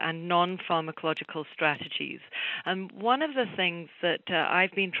pharmacological and non-pharmacological strategies. And one of the things that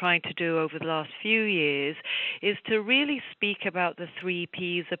I've been trying to do over the last few years is to really speak about the 3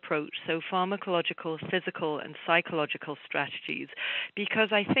 Ps approach, so pharmacological, physical, and psychological strategies,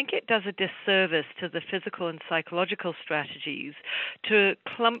 because I think it does a disservice to the physical and psychological strategies to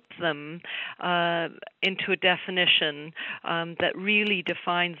clump them into a definition that really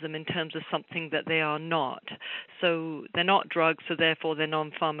defines them in terms of something that they are not. So they're not drugs, so therefore they're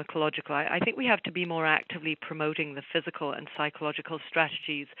non-pharmacological. I think we have to be more actively promoting the physical and psychological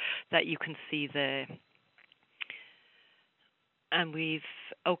strategies that you can see there.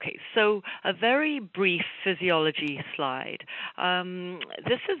 So a very brief physiology slide.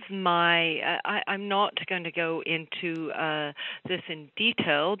 This is I'm not going to go into this in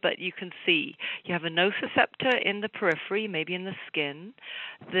detail, but you can see you have a nociceptor in the periphery, maybe in the skin.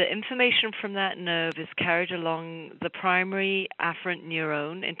 The information from that nerve is carried along the primary afferent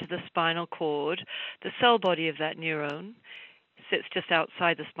neuron into the spinal cord. The cell body of that neuron sits just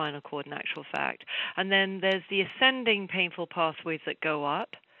outside the spinal cord, in actual fact. And then there's the ascending painful pathways that go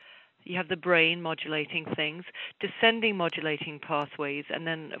up. You have the brain modulating things, descending modulating pathways, and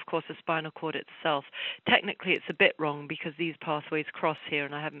then, of course, the spinal cord itself. Technically, it's a bit wrong because these pathways cross here,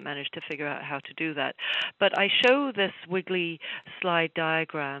 and I haven't managed to figure out how to do that. But I show this wiggly slide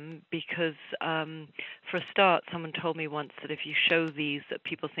diagram because, for a start, someone told me once that if you show these, that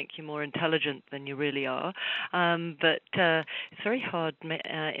people think you're more intelligent than you really are. But it's very hard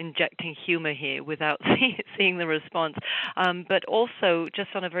injecting humor here without seeing the response. But also, just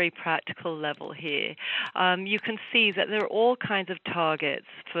on a very practical level here, you can see that there are all kinds of targets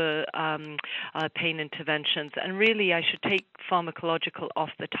for pain interventions. And really, I should take pharmacological off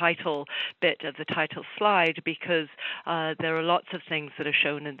the title bit of the title slide because there are lots of things that are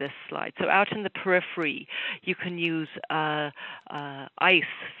shown in this slide. So out in the periphery, you can use ice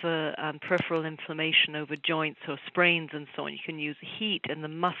for peripheral inflammation over joints or sprains and so on. You can use heat in the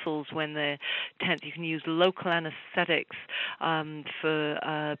muscles when they're tense. You can use local anesthetics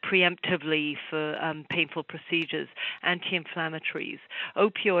preemptively for painful procedures, anti-inflammatories.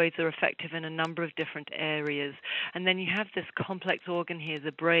 Opioids are effective in a number of different areas. And then you have this complex organ here,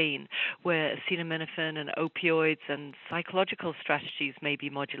 the brain, where acetaminophen and opioids and psychological strategies may be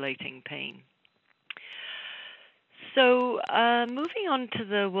modulating pain. So moving on to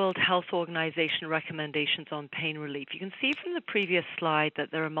the World Health Organization recommendations on pain relief, you can see from the previous slide that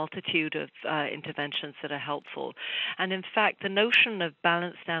there are a multitude of interventions that are helpful. And in fact, the notion of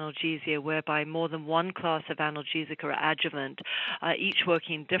balanced analgesia, whereby more than one class of analgesic or adjuvant, each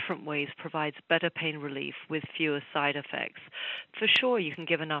working in different ways, provides better pain relief with fewer side effects. For sure, you can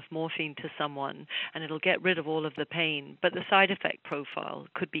give enough morphine to someone and it'll get rid of all of the pain, but the side effect profile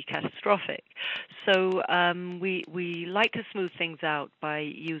could be catastrophic. So we like to smooth things out by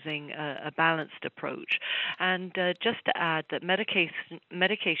using a balanced approach. And just to add that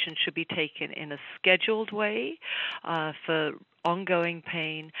medication should be taken in a scheduled way for ongoing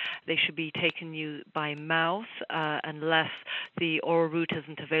pain. They should be taken by mouth unless the oral route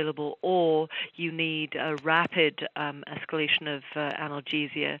isn't available, or you need a rapid escalation of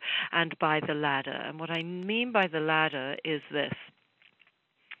analgesia, and by the ladder. And what I mean by the ladder is this.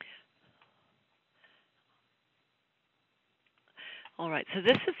 All right, so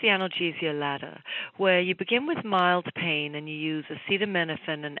this is the analgesia ladder, where you begin with mild pain and you use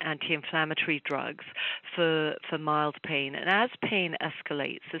acetaminophen and anti-inflammatory drugs for mild pain. And as pain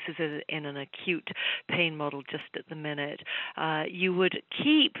escalates, this is in an acute pain model just at the minute, you would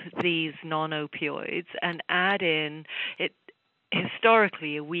keep these non-opioids and add in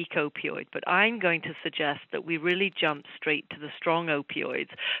historically a weak opioid, but I'm going to suggest that we really jump straight to the strong opioids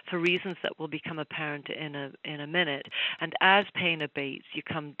for reasons that will become apparent in a minute. And as pain abates, you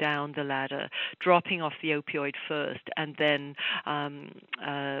come down the ladder, dropping off the opioid first, and then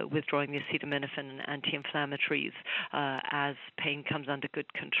withdrawing the acetaminophen and anti-inflammatories as pain comes under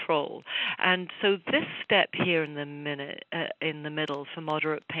good control. And so this step here in the middle for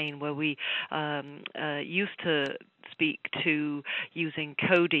moderate pain, where we used to speak to using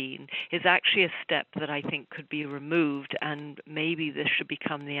codeine, is actually a step that I think could be removed, and maybe this should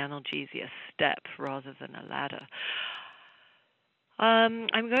become the analgesia step rather than a ladder. I'm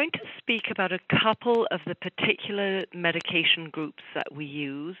going to speak about a couple of the particular medication groups that we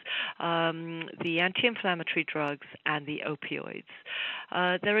use, the anti-inflammatory drugs and the opioids.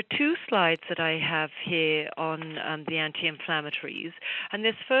 There are two slides that I have here on the anti-inflammatories, and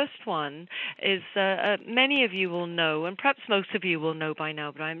this first one is many of you will know, and perhaps most of you will know by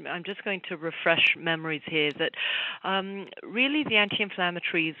now, but I'm just going to refresh memories here that really the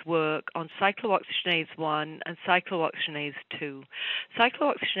anti-inflammatories work on cyclooxygenase 1 and cyclooxygenase 2.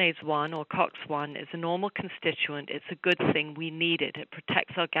 Cyclooxygenase 1, or COX-1, is a normal constituent. It's a good thing. We need it. It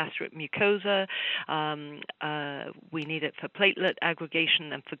protects our gastric mucosa. We need it for platelet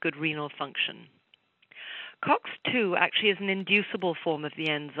aggregation and for good renal function. COX-2 actually is an inducible form of the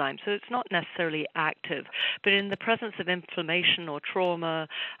enzyme, so it's not necessarily active, but in the presence of inflammation or trauma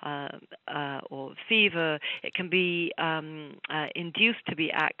or fever, it can be induced to be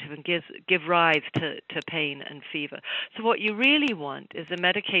active and give rise to pain and fever. So what you really want is a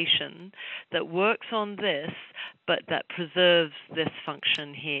medication that works on this, but that preserves this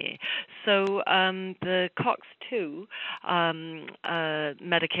function here. So the COX-2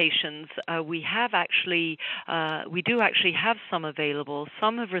 medications, we do actually have some available.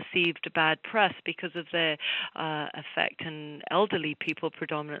 Some have received bad press because of their effect in elderly people,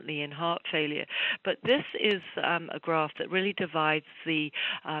 predominantly in heart failure. But this is a graph that really divides the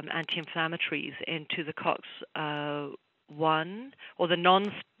anti-inflammatories into the COX-1 or the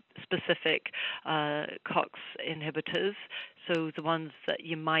non-specific COX inhibitors, so the ones that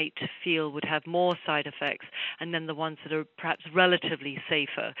you might feel would have more side effects, and then the ones that are perhaps relatively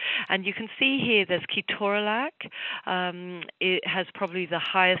safer. And you can see here there's ketorolac. It has probably the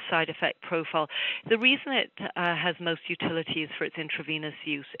highest side effect profile. The reason it has most utility is for its intravenous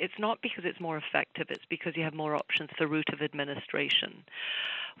use. It's not because it's more effective, it's because you have more options for route of administration.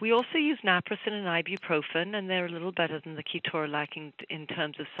 We also use naproxen and ibuprofen, and they're a little better than the ketorolac in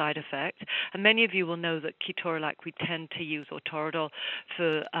terms of side effect. And many of you will know that ketorolac we tend to use, or Toradol,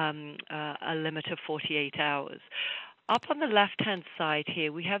 for a limit of 48 hours. Up on the left-hand side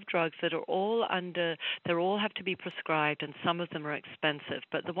here, we have drugs that are all have to be prescribed, and some of them are expensive.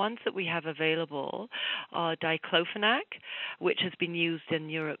 But the ones that we have available are diclofenac, which has been used in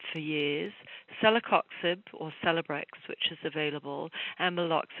Europe for years, celecoxib or Celebrex, which is available, and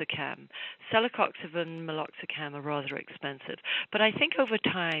meloxicam. Celecoxib and meloxicam are rather expensive. But I think over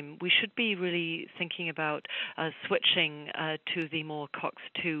time, we should be really thinking about switching to the more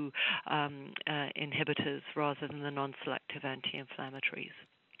COX-2 inhibitors rather than the non-selective anti-inflammatories.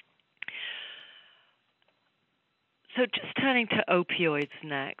 So just turning to opioids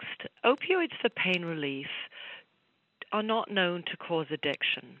next. Opioids for pain relief are not known to cause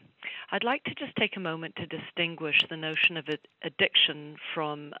addiction. I'd like to just take a moment to distinguish the notion of addiction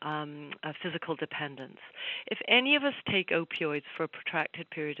from a physical dependence. If any of us take opioids for a protracted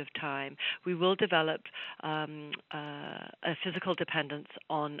period of time, we will develop a physical dependence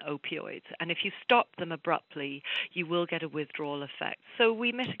on opioids. And if you stop them abruptly, you will get a withdrawal effect. So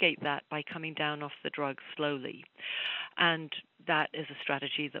we mitigate that by coming down off the drug slowly. And that is a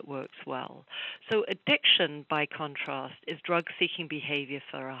strategy that works well. So addiction, by contrast, is drug-seeking behavior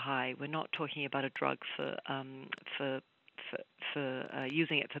for a high. We're not talking about a drug for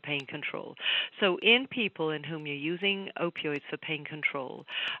using it for pain control. So in people in whom you're using opioids for pain control,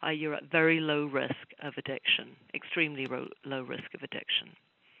 you're at very low risk of addiction, extremely low risk of addiction.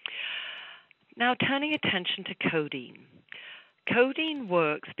 Now, turning attention to codeine. Codeine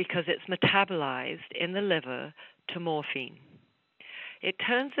works because it's metabolized in the liver to morphine. It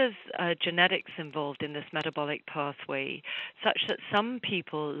turns as genetics involved in this metabolic pathway, such that some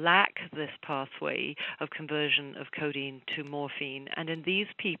people lack this pathway of conversion of codeine to morphine, and in these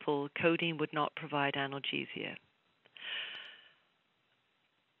people, codeine would not provide analgesia.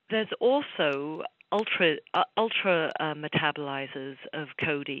 There's also ultra metabolizers of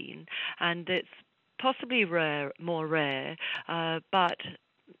codeine, and it's possibly more rare, but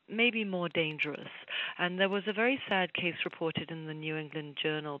maybe more dangerous. And there was a very sad case reported in the New England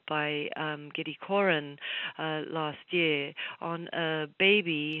Journal by Giddy Corin last year on a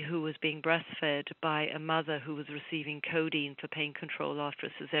baby who was being breastfed by a mother who was receiving codeine for pain control after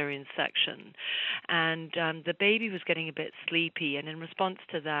a cesarean section. And the baby was getting a bit sleepy, and in response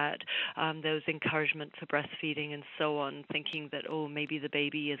to that, there was encouragement for breastfeeding and so on, thinking that, oh, maybe the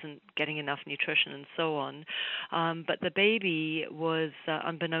baby isn't getting enough nutrition and so on. But the baby was,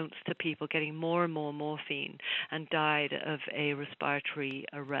 unbeknownst to people, getting more and more morphine and died of a respiratory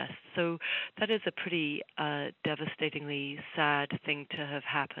arrest. So that is a pretty devastatingly sad thing to have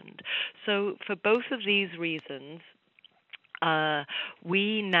happened. So for both of these reasons,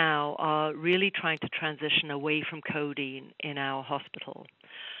 we now are really trying to transition away from codeine in our hospital.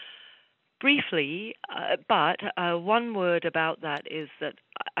 Briefly, but one word about that is that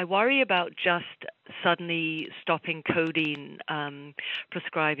I worry about just suddenly stopping codeine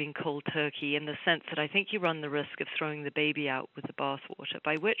prescribing cold turkey, in the sense that I think you run the risk of throwing the baby out with the bathwater,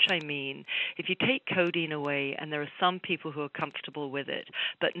 by which I mean if you take codeine away and there are some people who are comfortable with it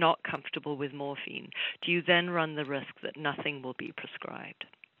but not comfortable with morphine, do you then run the risk that nothing will be prescribed?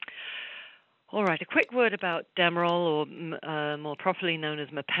 All right, a quick word about Demerol, or more properly known as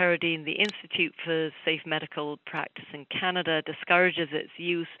meperidine. The Institute for Safe Medical Practice in Canada discourages its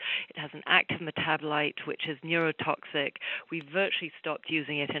use. It has an active metabolite which is neurotoxic. We've virtually stopped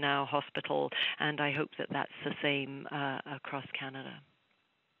using it in our hospital, and I hope that that's the same across Canada.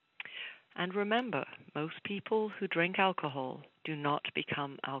 And remember, most people who drink alcohol do not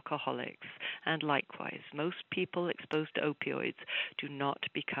become alcoholics. And likewise, most people exposed to opioids do not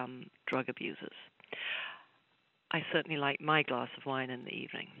become drug abusers. I certainly like my glass of wine in the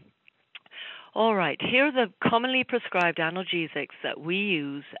evening. All right, here are the commonly prescribed analgesics that we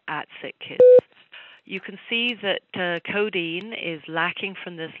use at Sick Kids. You can see that codeine is lacking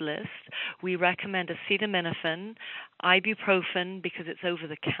from this list. We recommend acetaminophen, ibuprofen because it's over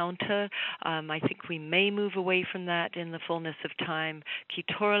the counter. I think we may move away from that in the fullness of time.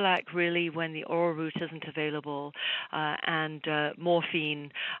 Ketorolac really when the oral route isn't available, and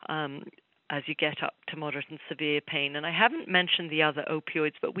morphine as you get up to moderate and severe pain. And I haven't mentioned the other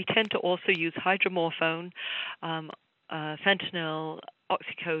opioids, but we tend to also use hydromorphone, fentanyl,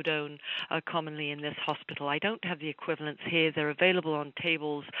 oxycodone commonly in this hospital. I don't have the equivalents here. They're available on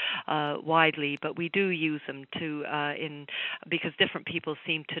tables widely, but we do use them because different people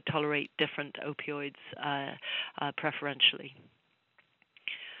seem to tolerate different opioids preferentially.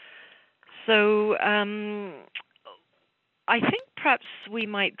 So I think perhaps we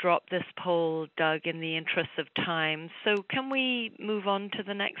might drop this poll, Doug, in the interest of time. So can we move on to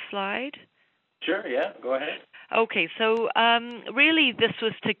the next slide? Sure, yeah, go ahead. Okay, so really this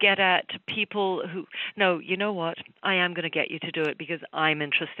was to get at people who, no, you know what, I am going to get you to do it because I'm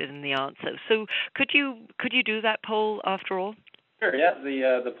interested in the answer. So could you do that poll after all? Sure, yeah.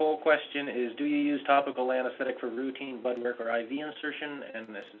 The poll question is, do you use topical anesthetic for routine blood work or IV insertion? And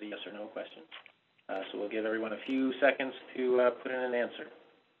this is a yes or no question. So we'll give everyone a few seconds to put in an answer.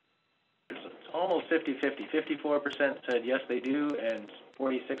 It's almost 50-50. 54% said yes, they do, and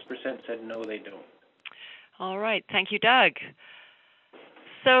 46% said no, they don't. All right. Thank you, Doug.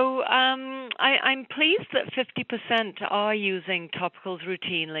 So I'm pleased that 50% are using topicals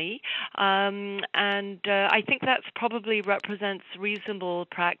routinely, and I think that probably represents reasonable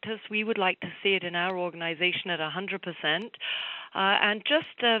practice. We would like to see it in our organization at 100%. And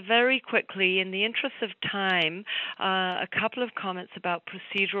just very quickly, in the interest of time, a couple of comments about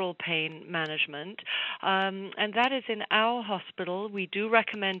procedural pain management. And that is in our hospital, we do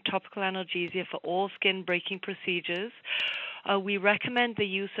recommend topical analgesia for all skin-breaking procedures. We recommend the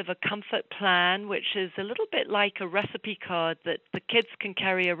use of a comfort plan, which is a little bit like a recipe card that the kids can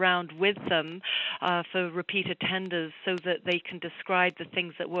carry around with them for repeat attenders so that they can describe the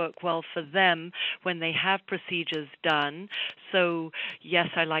things that work well for them when they have procedures done. So, yes,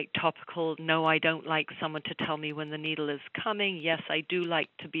 I like topical. No, I don't like someone to tell me when the needle is coming. Yes, I do like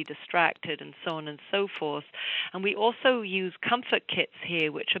to be distracted, and so on and so forth. And we also use comfort kits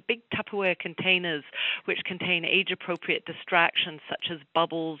here, which are big Tupperware containers which contain age-appropriate distractions such as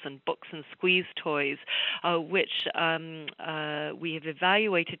bubbles and books and squeeze toys, which we have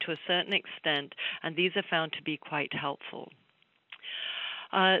evaluated to a certain extent, and these are found to be quite helpful.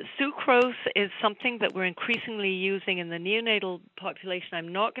 Sucrose is something that we're increasingly using in the neonatal population.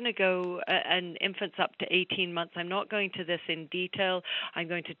 I'm not going to go, and infants up to 18 months, I'm not going to this in detail. I'm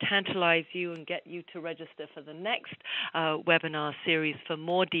going to tantalize you and get you to register for the next webinar series for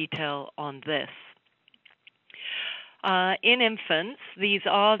more detail on this. In infants, these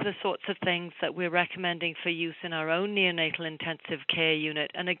are the sorts of things that we're recommending for use in our own neonatal intensive care unit.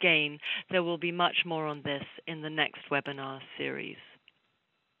 And again, there will be much more on this in the next webinar series.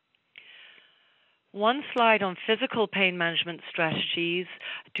 One slide on physical pain management strategies.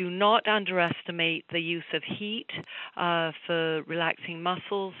 Do not underestimate the use of heat for relaxing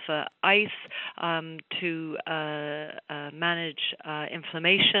muscles, for ice to manage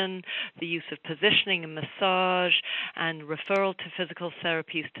inflammation, the use of positioning and massage, and referral to physical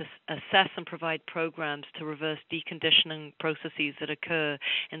therapies to assess and provide programs to reverse deconditioning processes that occur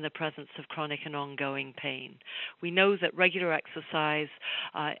in the presence of chronic and ongoing pain. We know that regular exercise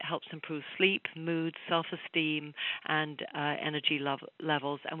helps improve sleep, mood, self-esteem, and energy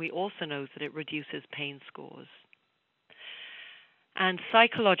levels, and we also know that it reduces pain scores. And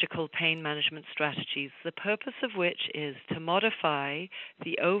psychological pain management strategies, the purpose of which is to modify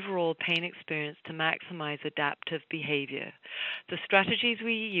the overall pain experience to maximize adaptive behavior. The strategies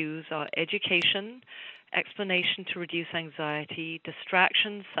we use are education, explanation to reduce anxiety,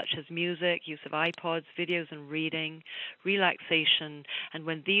 distractions such as music, use of iPods, videos and reading, relaxation, and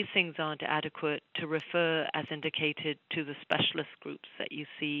when these things aren't adequate, to refer, as indicated, to the specialist groups that you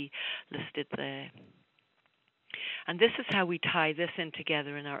see listed there. And this is how we tie this in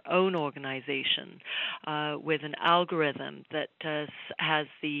together in our own organization with an algorithm that has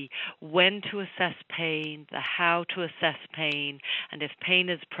the when to assess pain, the how to assess pain, and if pain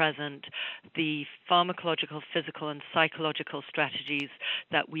is present, the pharmacological, physical, and psychological strategies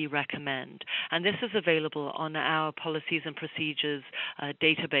that we recommend. And this is available on our policies and procedures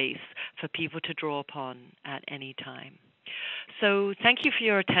database for people to draw upon at any time. So thank you for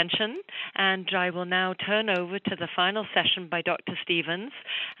your attention, and I will now turn over to the final session by Dr. Stevens,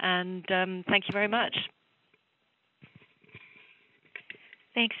 and thank you very much.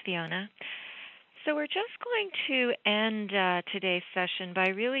 Thanks, Fiona. So we're just going to end today's session by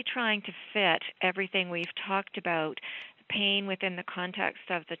really trying to fit everything we've talked about, pain within the context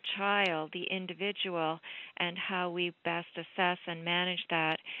of the child, the individual, and how we best assess and manage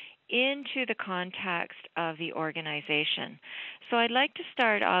that into the context of the organization. So I'd like to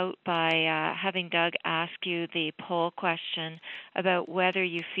start out by having Doug ask you the poll question about whether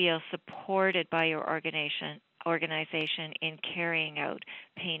you feel supported by your organization in carrying out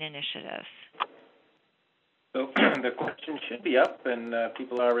pain initiatives. So the question should be up, and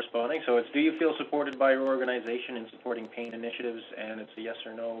people are responding. So it's, do you feel supported by your organization in supporting pain initiatives? And it's a yes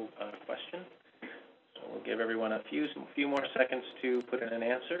or no question. So we'll give everyone a few more seconds to put in an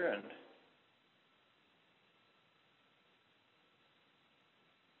answer. And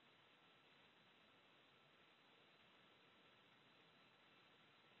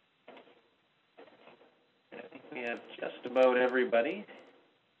I think we have just about everybody.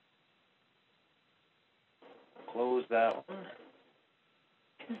 Close that one.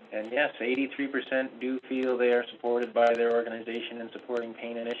 And yes, 83% do feel they are supported by their organization in supporting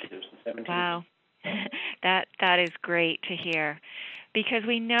pain initiatives. 17%. Wow, that is great to hear, because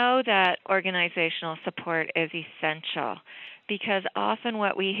we know that organizational support is essential, because often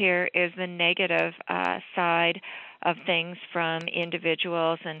what we hear is the negative side of things from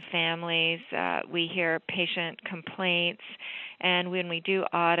individuals and families. We hear patient complaints, and when we do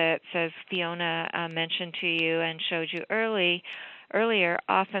audits, as Fiona mentioned to you and showed you earlier,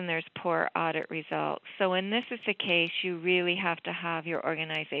 often there's poor audit results. So when this is the case, you really have to have your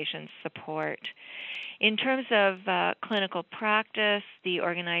organization's support. In terms of clinical practice, the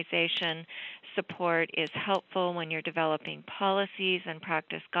organization support is helpful when you're developing policies and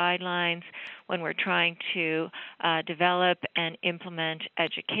practice guidelines, when we're trying to develop and implement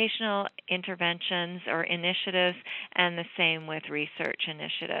educational interventions or initiatives, and the same with research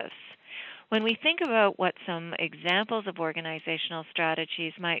initiatives. When we think about what some examples of organizational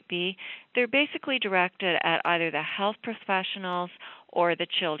strategies might be, they're basically directed at either the health professionals or the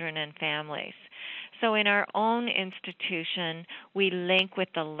children and families. So in our own institution, we link with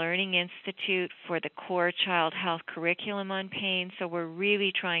the Learning Institute for the core child health curriculum on pain. So we're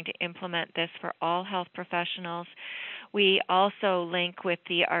really trying to implement this for all health professionals. We also link with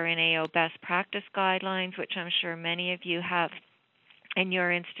the RNAO best practice guidelines, which I'm sure many of you have in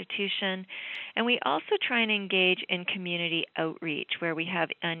your institution. And we also try and engage in community outreach, where we have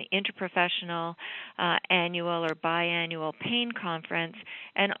an interprofessional annual or biannual pain conference,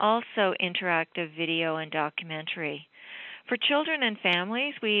 and also interactive video and documentary. For children and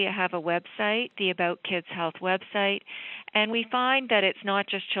families, we have a website, the About Kids Health website, and we find that it's not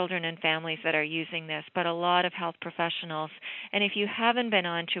just children and families that are using this, but a lot of health professionals. And if you haven't been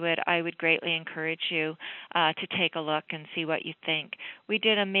onto it, I would greatly encourage you to take a look and see what you think. We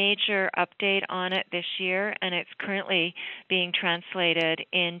did a major update on it this year, and it's currently being translated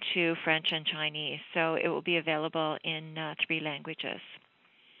into French and Chinese, so it will be available in 3 languages.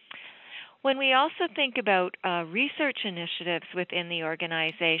 When we also think about research initiatives within the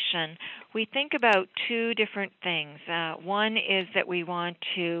organization, we think about 2 different things. One is that we want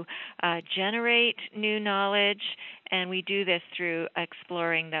to generate new knowledge, and we do this through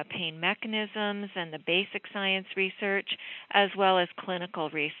exploring the pain mechanisms and the basic science research, as well as clinical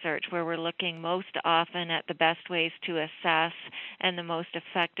research, where we're looking most often at the best ways to assess and the most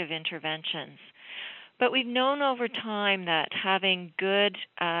effective interventions. But we've known over time that having good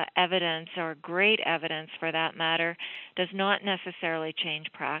evidence, or great evidence for that matter, does not necessarily change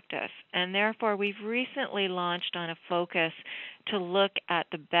practice. And therefore, we've recently launched on a focus to look at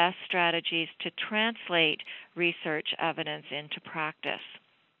the best strategies to translate research evidence into practice.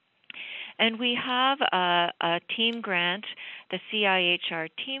 And we have a team grant, the CIHR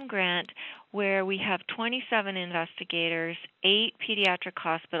Team grant, where we have 27 investigators, 8 pediatric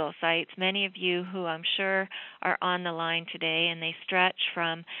hospital sites, many of you who I'm sure are on the line today, and they stretch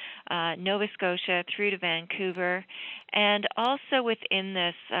from Nova Scotia through to Vancouver. And also within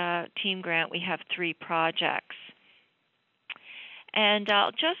this team grant, we have 3 projects. And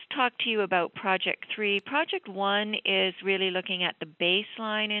I'll just talk to you about Project 3. Project 1 is really looking at the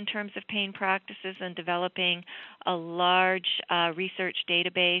baseline in terms of pain practices and developing a large research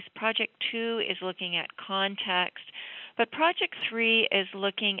database. Project 2 is looking at context. But Project 3 is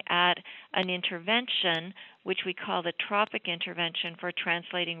looking at an intervention, which we call the TROPIC intervention, for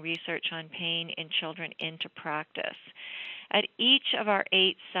translating research on pain in children into practice. At each of our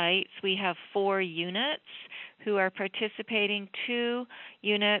 8 sites, we have 4 units who are participating. 2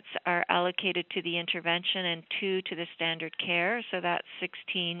 units are allocated to the intervention and 2 to the standard care, so that's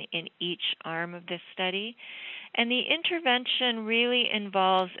 16 in each arm of this study. And the intervention really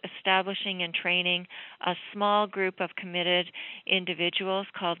involves establishing and training a small group of committed individuals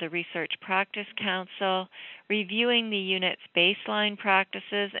called the Research Practice Council, reviewing the unit's baseline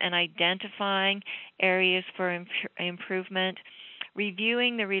practices and identifying areas for improvement,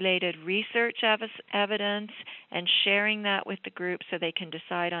 reviewing the related research evidence and sharing that with the group so they can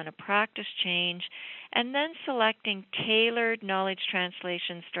decide on a practice change, and then selecting tailored knowledge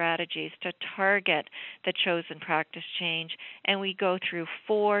translation strategies to target the chosen practice change. And we go through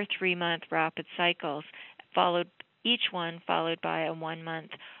 4 3-month rapid cycles, each one followed by a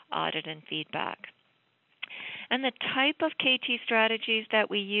 1-month audit and feedback. And the type of KT strategies that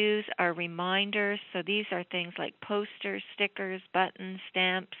we use are reminders. So these are things like posters, stickers, buttons,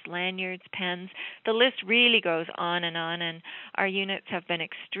 stamps, lanyards, pens. The list really goes on, and our units have been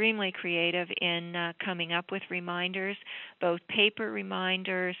extremely creative in coming up with reminders, both paper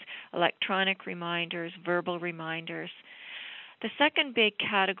reminders, electronic reminders, verbal reminders. The second big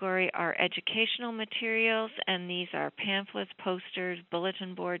category are educational materials, and these are pamphlets, posters,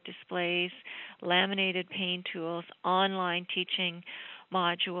 bulletin board displays, laminated pain tools, online teaching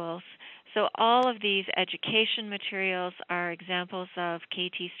modules. So all of these education materials are examples of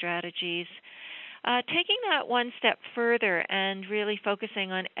KT strategies. Taking that one step further and really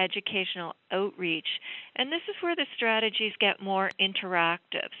focusing on educational outreach. And this is where the strategies get more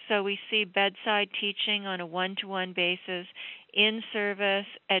interactive. So we see bedside teaching on a one-to-one basis, in-service,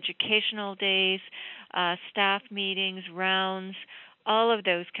 educational days, staff meetings, rounds, all of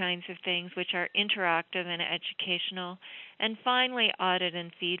those kinds of things which are interactive and educational. And finally, audit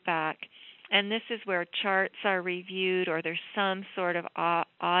and feedback. And this is where charts are reviewed or there's some sort of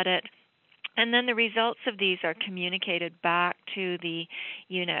audit. And then the results of these are communicated back to the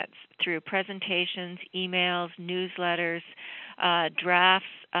units through presentations, emails, newsletters, drafts,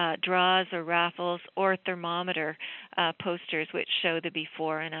 draws or raffles, or thermometer posters which show the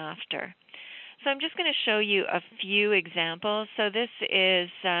before and after. So I'm just going to show you a few examples. So this is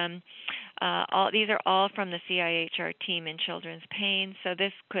these are all from the CIHR team in children's pain. So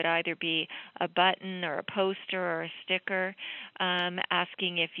this could either be a button or a poster or a sticker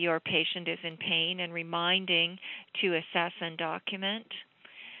asking if your patient is in pain and reminding to assess and document.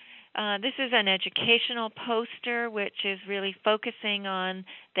 This is an educational poster which is really focusing on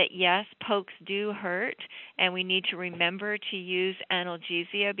that, yes, pokes do hurt, and we need to remember to use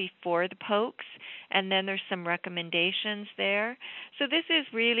analgesia before the pokes, and then there's some recommendations there. So this is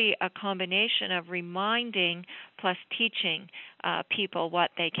really a combination of reminding plus teaching people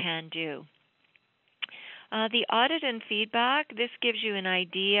what they can do. The audit and feedback, this gives you an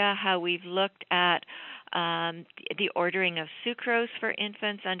idea how we've looked at the ordering of sucrose for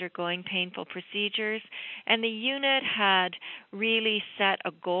infants undergoing painful procedures, and the unit had really set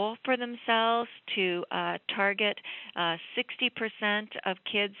a goal for themselves to target 60% of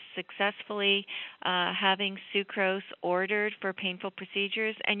kids successfully having sucrose ordered for painful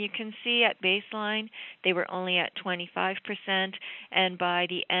procedures, and you can see at baseline they were only at 25%, and by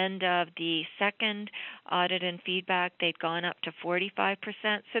the end of the second audit and feedback they'd gone up to 45%,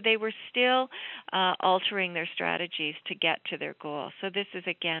 so they were still altering their strategies to get to their goal. So this is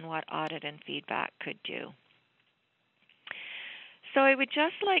again what audit and feedback could do. So I would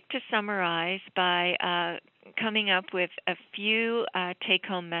just like to summarize by coming up with a few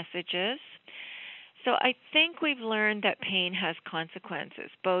take-home messages. So I think we've learned that pain has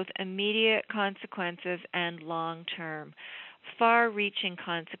consequences, both immediate consequences and long-term. Far-reaching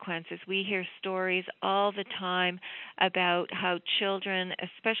consequences. We hear stories all the time about how children,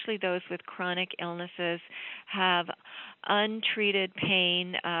 especially those with chronic illnesses, have untreated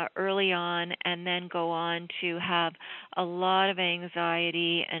pain early on and then go on to have a lot of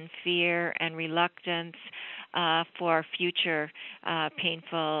anxiety and fear and reluctance for future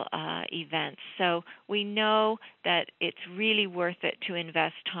painful events. So we know that it's really worth it to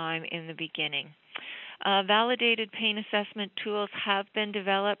invest time in the beginning. Validated pain assessment tools have been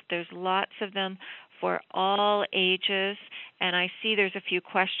developed. There's lots of them for all ages, and I see there's a few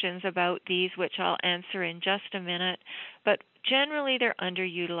questions about these, which I'll answer in just a minute, but generally they're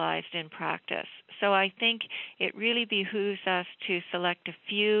underutilized in practice. So I think it really behooves us to select a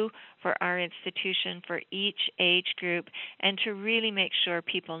few for our institution for each age group and to really make sure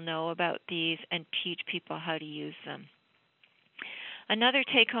people know about these and teach people how to use them. Another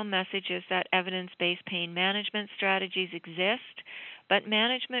take-home message is that evidence-based pain management strategies exist, but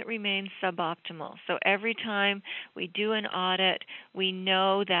management remains suboptimal. So every time we do an audit, we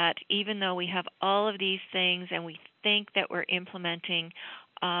know that even though we have all of these things and we think that we're implementing,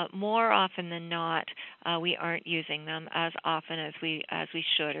 more often than not, we aren't using them as often as we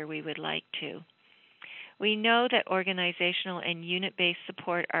should or we would like to. We know that organizational and unit-based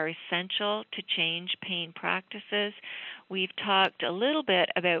support are essential to change pain practices. We've talked a little bit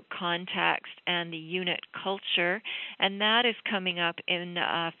about context and the unit culture, and that is coming up in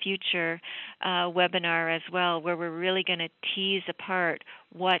a future webinar as well, where we're really going to tease apart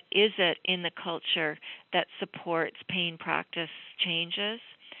what is it in the culture that supports pain practice changes.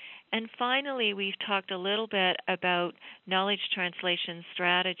 And finally, we've talked a little bit about knowledge translation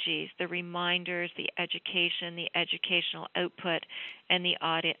strategies, the reminders, the educational output, and the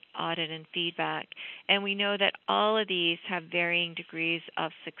audit and feedback. And we know that all of these have varying degrees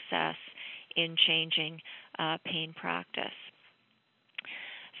of success in changing pain practice.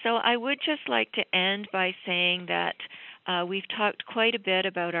 So I would just like to end by saying that we've talked quite a bit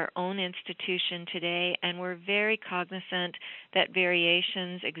about our own institution today, and we're very cognizant that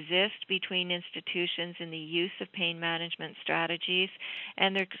variations exist between institutions in the use of pain management strategies,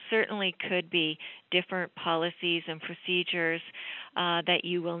 and there certainly could be different policies and procedures that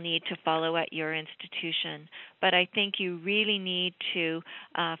you will need to follow at your institution. But I think you really need to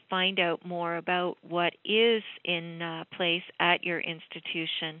find out more about what is in place at your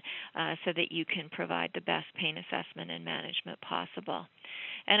institution so that you can provide the best pain assessment and management possible.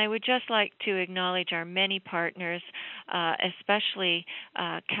 And I would just like to acknowledge our many partners, especially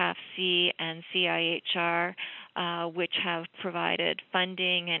CAFC and CIHR, which have provided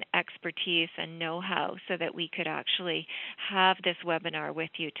funding and expertise and know-how so that we could actually have this webinar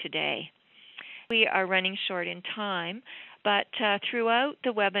with you today. We are running short in time, but throughout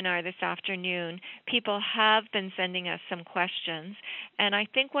the webinar this afternoon, people have been sending us some questions, and I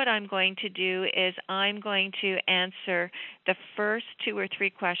think what I'm going to do is I'm going to answer the first 2 or 3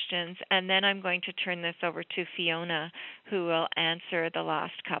 questions, and then I'm going to turn this over to Fiona, who will answer the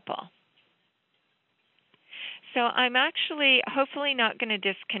last couple. So I'm actually hopefully not going to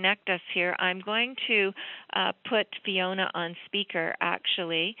disconnect us here. I'm going to put Fiona on speaker,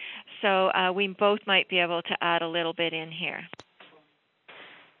 actually, so we both might be able to add a little bit in here.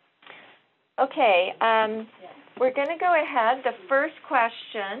 Okay, we're going to go ahead. The first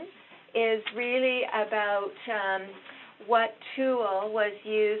question is really about what tool was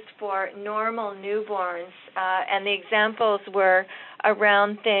used for normal newborns, and the examples were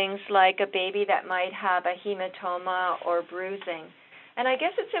around things like a baby that might have a hematoma or bruising. And I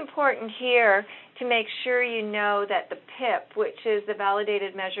guess it's important here to make sure you know that the PIP, which is the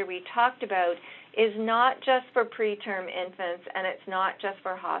validated measure we talked about, is not just for preterm infants and it's not just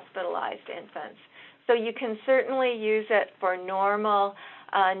for hospitalized infants. So you can certainly use it for normal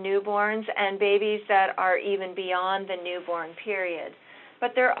newborns and babies that are even beyond the newborn period.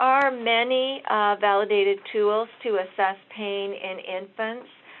 But there are many validated tools to assess pain in infants.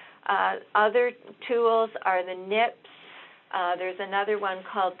 Other tools are the NIPS. There's another one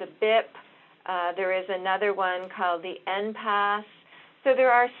called the BIP. There is another one called the NPAS. So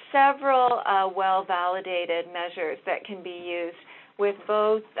there are several well-validated measures that can be used with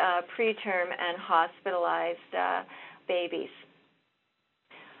both preterm and hospitalized babies.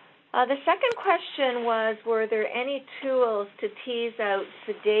 The second question was, were there any tools to tease out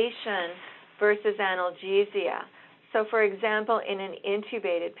sedation versus analgesia? So, for example, in an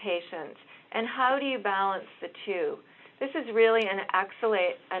intubated patient, and how do you balance the two? This is really an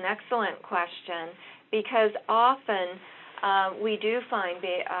excellent question, because often we do find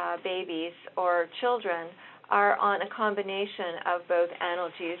babies or children are on a combination of both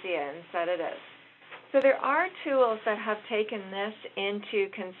analgesia and sedatives. So there are tools that have taken this into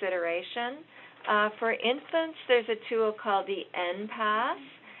consideration. For infants, there's a tool called the NPAS,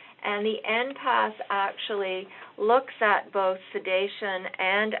 and the NPAS actually looks at both sedation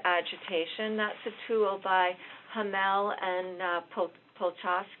and agitation. That's a tool by Hamel and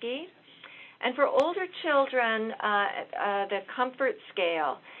Polchowski. And for older children, the comfort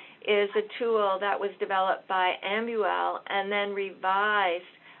scale is a tool that was developed by Ambuel and then revised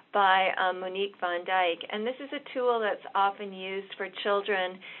by Monique Van Dyke. And this is a tool that's often used for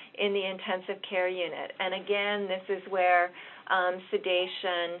children in the intensive care unit. And again, this is where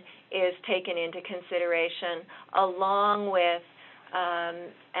sedation is taken into consideration along with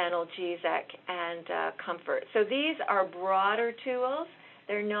analgesic and comfort. So these are broader tools.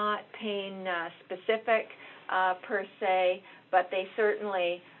 They're not pain specific per se, but they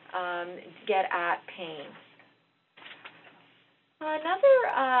certainly get at pain.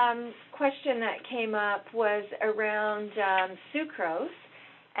 Another question that came up was around sucrose,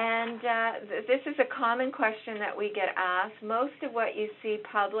 and this is a common question that we get asked. Most of what you see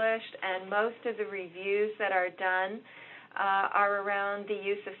published and most of the reviews that are done are around the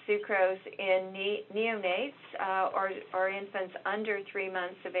use of sucrose in neonates or infants under 3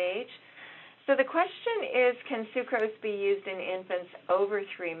 months of age. So So the question is, can sucrose be used in infants over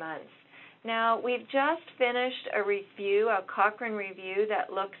 3 months? Now, we've just finished a Cochrane review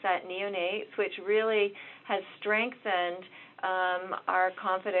that looks at neonates, which really has strengthened our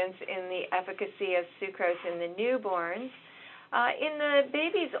confidence in the efficacy of sucrose in the newborns. In the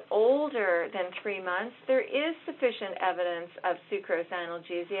babies older than 3 months, there is sufficient evidence of sucrose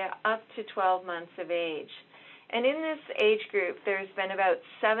analgesia up to 12 months of age. And in this age group, there's been about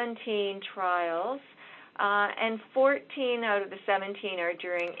 17 trials, and 14 out of the 17 are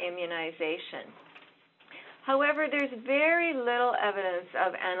during immunization. However, there's very little evidence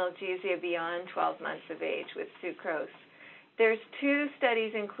of analgesia beyond 12 months of age with sucrose. There's 2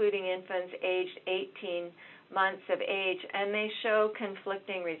 studies including infants aged 18 months of age, and they show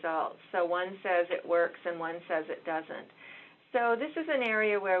conflicting results. So one says it works and one says it doesn't. So this is an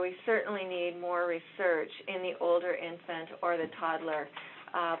area where we certainly need more research in the older infant or the toddler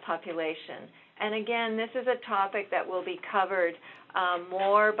population. And again, this is a topic that will be covered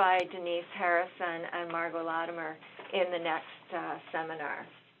more by Denise Harrison and Margot Latimer in the next seminar.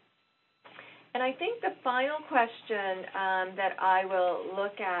 And I think the final question that I will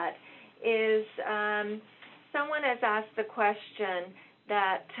look at is someone has asked the question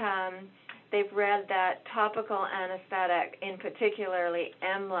that they've read that topical anesthetic, in particularly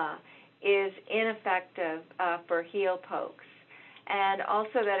EMLA, is ineffective for heel pokes, and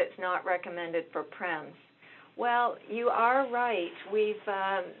also that it's not recommended for PREMS. Well, you are right.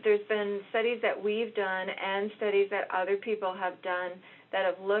 There's been studies that we've done and studies that other people have done that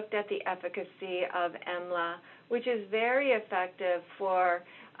have looked at the efficacy of EMLA, which is very effective for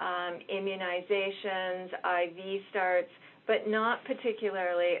immunizations, IV starts, but not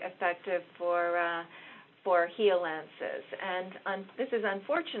particularly effective for heel lances. And this is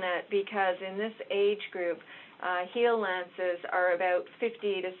unfortunate because in this age group, heel lances are about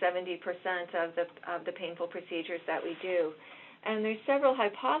 50 to 70% of the painful procedures that we do. And there's several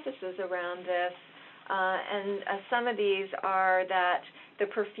hypotheses around this, and some of these are that the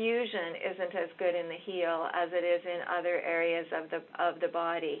perfusion isn't as good in the heel as it is in other areas of the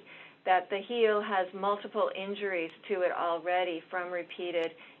body, that the heel has multiple injuries to it already from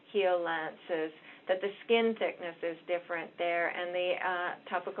repeated heel lances, that the skin thickness is different there, and the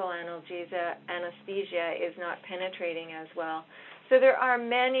topical anesthesia is not penetrating as well. So there are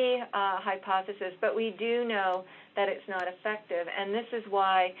many hypotheses, but we do know that it's not effective, and this is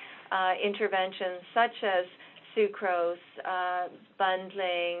why interventions such as sucrose,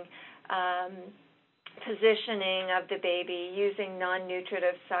 bundling, positioning of the baby, using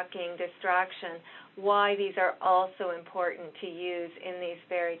non-nutritive sucking, distraction, why these are also important to use in these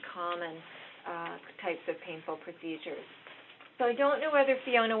very common types of painful procedures. So I don't know whether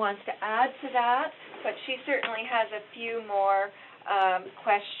Fiona wants to add to that, but she certainly has a few more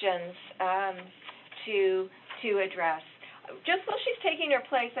questions to address. Just while she's taking her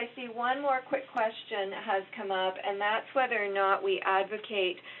place, I see one more quick question has come up, and that's whether or not we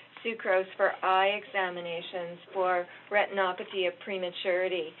advocate sucrose for eye examinations for retinopathy of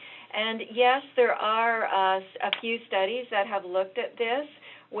prematurity. And yes, there are a few studies that have looked at this,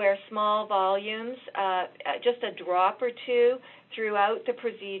 where small volumes, just a drop or two throughout the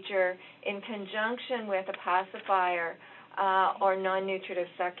procedure in conjunction with a pacifier or non-nutritive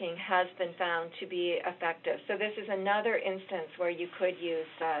sucking has been found to be effective. So this is another instance where you could use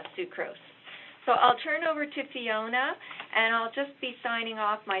sucrose. So I'll turn over to Fiona, and I'll just be signing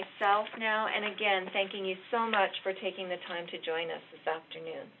off myself now. And again, thanking you so much for taking the time to join us this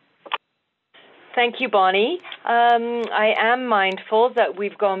afternoon. Thank you, Bonnie. I am mindful that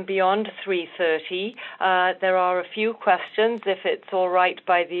we've gone beyond 3:30. There are a few questions. If it's all right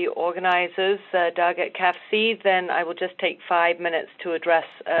by the organizers, Doug at CAFC, then I will just take 5 minutes to address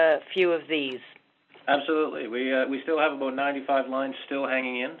a few of these. Absolutely. We still have about 95 lines still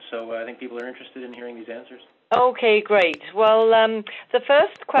hanging in, so I think people are interested in hearing these answers. Okay, great. Well, the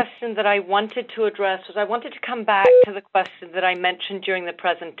first question that I wanted to address was I wanted to come back to the question that I mentioned during the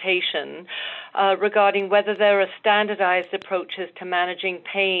presentation regarding whether there are standardized approaches to managing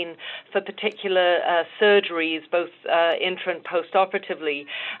pain for particular surgeries, both intra and post-operatively.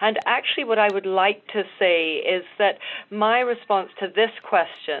 And actually what I would like to say is that my response to this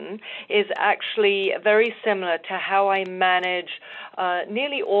question is actually very similar to how I manage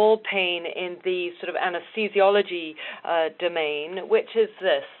nearly all pain in the sort of anesthesiology domain, which is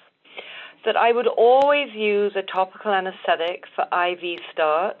this, that I would always use a topical anesthetic for IV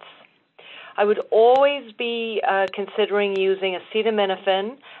starts. I would always be considering using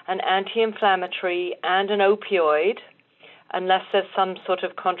acetaminophen, an anti-inflammatory, and an opioid, unless there's some sort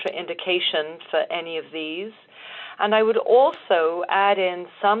of contraindication for any of these. And I would also add in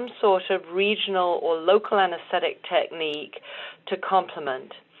some sort of regional or local anesthetic technique to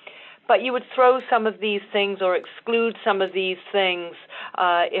complement. But you would throw some of these things or exclude some of these things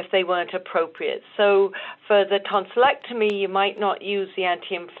if they weren't appropriate. So for the tonsillectomy, you might not use the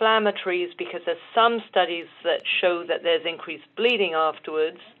anti-inflammatories because there's some studies that show that there's increased bleeding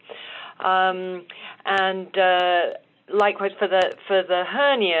afterwards. Likewise, for the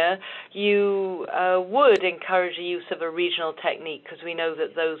hernia, you would encourage the use of a regional technique because we know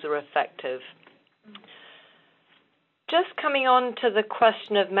that those are effective. Just coming on to the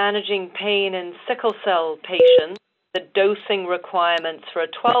question of managing pain in sickle cell patients, the dosing requirements for a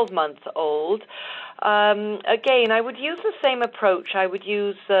 12-month-old. Again, I would use the same approach. I would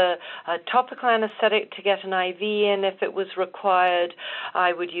use a topical anesthetic to get an IV in if it was required.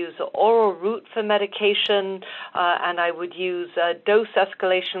 I would use an oral route for medication, and I would use dose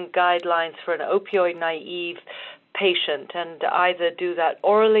escalation guidelines for an opioid-naive patient, and either do that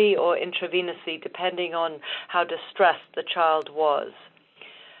orally or intravenously, depending on how distressed the child was.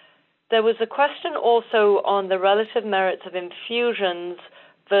 There was a question also on the relative merits of infusions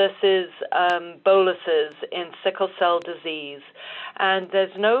versus boluses in sickle cell disease, and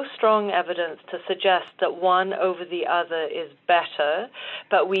there's no strong evidence to suggest that one over the other is better,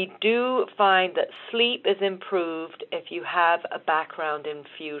 but we do find that sleep is improved if you have a background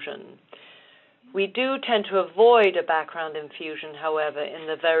infusion. We do tend to avoid a background infusion, however, in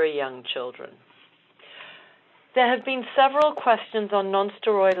the very young children. There have been several questions on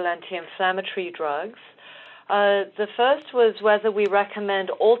nonsteroidal anti-inflammatory drugs. The first was whether we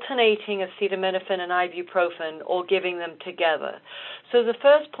recommend alternating acetaminophen and ibuprofen or giving them together. So the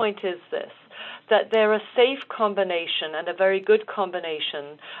first point is this, that they're a safe combination and a very good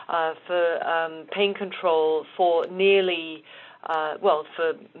combination for pain control for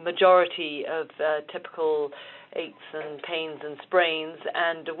for majority of typical aches and pains and sprains,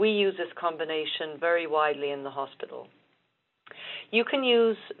 and we use this combination very widely in the hospital. You can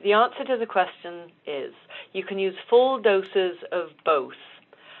use, the answer to the question is, you can use full doses of both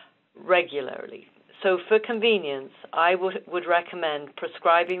regularly. So for convenience, I would recommend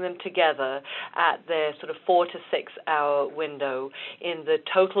prescribing them together at their sort of 4 to 6 hour window in the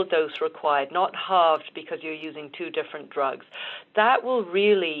total dose required, not halved because you're using two different drugs. That will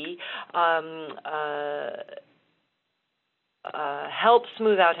really help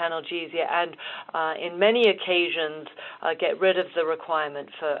smooth out analgesia and in many occasions get rid of the requirement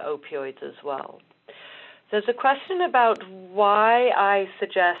for opioids as well. There's a question about why I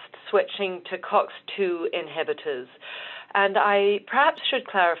suggest switching to COX-2 inhibitors. And I perhaps should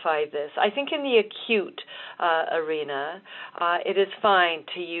clarify this. I think in the acute arena, it is fine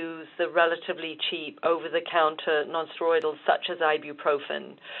to use the relatively cheap over-the-counter nonsteroidals such as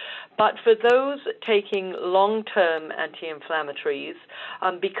ibuprofen. But for those taking long-term anti-inflammatories,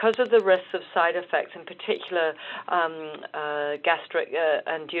 because of the risks of side effects, in particular gastric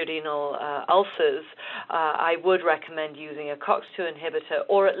and duodenal ulcers, I would recommend using a COX-2 inhibitor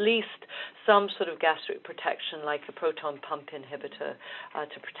or at least some sort of gastric protection like a proton pump inhibitor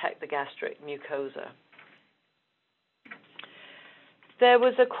to protect the gastric mucosa. There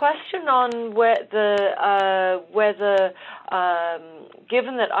was a question on whether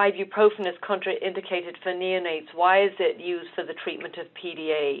given that ibuprofen is contraindicated for neonates, why is it used for the treatment of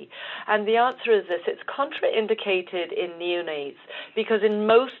PDA? And the answer is this, it's contraindicated in neonates because in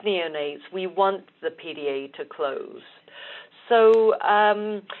most neonates we want the PDA to close. So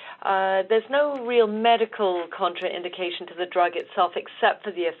there's no real medical contraindication to the drug itself except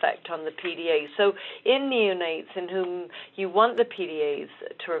for the effect on the PDA. So in neonates in whom you want the PDAs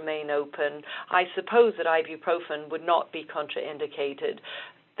to remain open, I suppose that ibuprofen would not be contraindicated.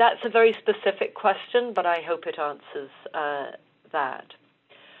 That's a very specific question, but I hope it answers that.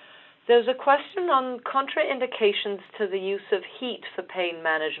 There's a question on contraindications to the use of heat for pain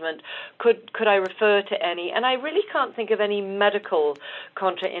management. Could I refer to any? And I really can't think of any medical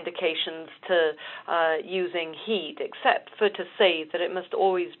contraindications to using heat, except for to say that it must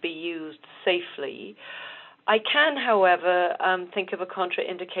always be used safely. I can, however, think of a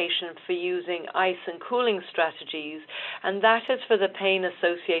contraindication for using ice and cooling strategies, and that is for the pain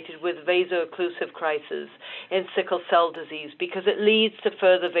associated with vaso-occlusive crisis in sickle cell disease, because it leads to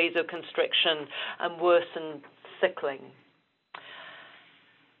further vasoconstriction and worsened sickling.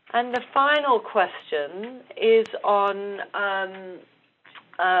 And the final question is on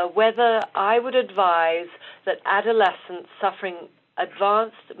whether I would advise that adolescents suffering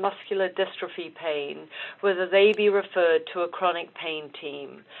advanced muscular dystrophy pain, whether they be referred to a chronic pain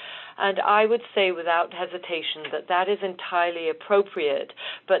team. And I would say without hesitation that that is entirely appropriate,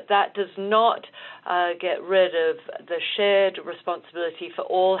 but that does not get rid of the shared responsibility for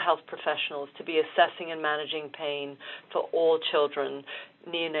all health professionals to be assessing and managing pain for all children,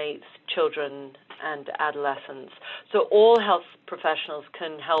 neonates, children, and adolescents. So all health professionals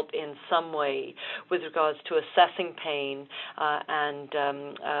can help in some way with regards to assessing pain and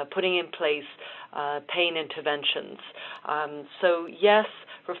putting in place pain interventions. So yes,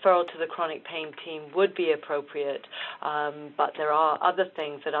 referral to the chronic pain team would be appropriate, but there are other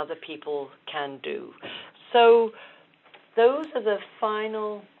things that other people can do. So those are the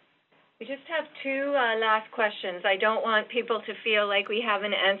final. We just have two last questions. I don't want people to feel like we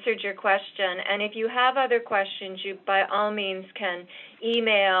haven't answered your question. And if you have other questions, you by all means can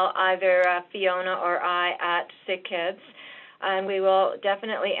email either Fiona or I at SickKids, and we will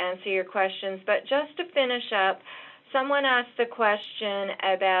definitely answer your questions. But just to finish up, someone asked the question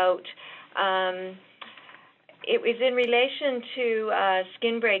about, it was in relation to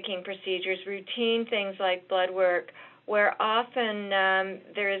skin-breaking procedures, routine things like blood work, where often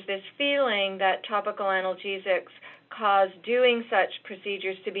there is this feeling that topical analgesics cause doing such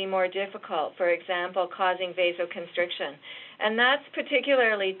procedures to be more difficult, for example, causing vasoconstriction. And that's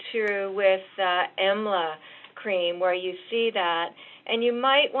particularly true with EMLA cream, where you see that. And you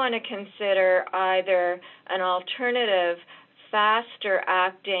might want to consider either an alternative,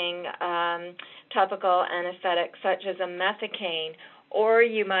 faster-acting topical anesthetic, such as a methicaine, or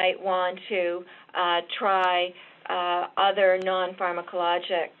you might want to try other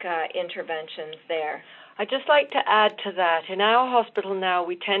non-pharmacologic interventions there. I'd just like to add to that. In our hospital now,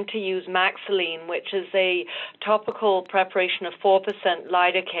 we tend to use Maxilene, which is a topical preparation of 4%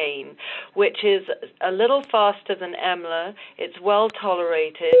 lidocaine, which is a little faster than EMLA. It's well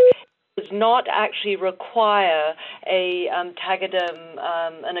tolerated. It does not actually require a Tegaderm,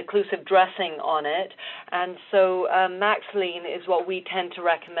 an occlusive dressing on it. And so Maxilene is what we tend to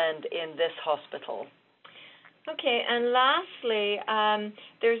recommend in this hospital. Okay, and lastly,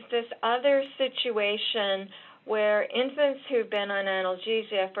 there's this other situation where infants who've been on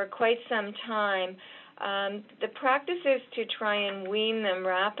analgesia for quite some time, the practice is to try and wean them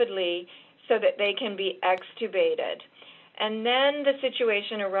rapidly so that they can be extubated. And then the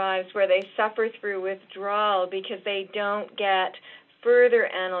situation arrives where they suffer through withdrawal because they don't get further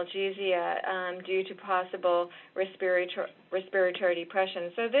analgesia due to possible respiratory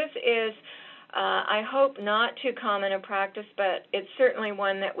depression. So this is I hope not too common a practice, but it's certainly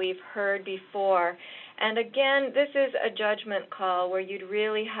one that we've heard before. And again, this is a judgment call where you'd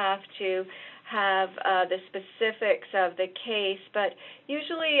really have to have the specifics of the case, but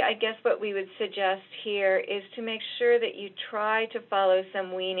usually I guess what we would suggest here is to make sure that you try to follow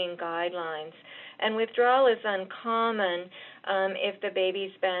some weaning guidelines. And withdrawal is uncommon if the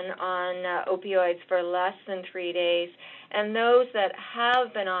baby's been on opioids for less than 3 days. And those that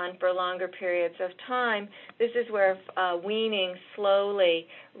have been on for longer periods of time, this is where weaning slowly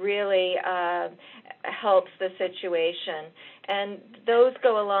really helps the situation. And those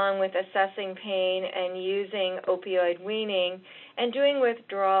go along with assessing pain and using opioid weaning and doing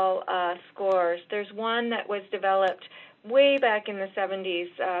withdrawal scores. There's one that was developed way back in the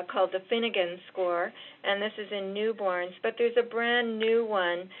 70s called the Finnegan score, and this is in newborns, but there's a brand new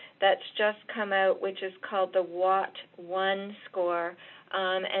one that's just come out, which is called the WAT-1 score,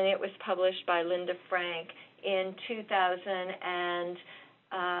 and it was published by Linda Frank in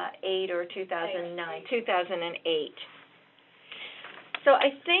 2008 or 2009, 2008. So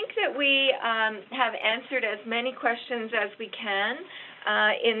I think that we have answered as many questions as we can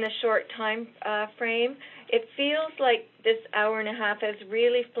in the short time frame. It feels like this hour and a half has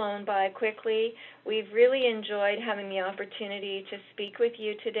really flown by quickly. We've really enjoyed having the opportunity to speak with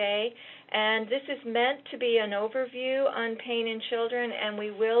you today. And this is meant to be an overview on pain in children, and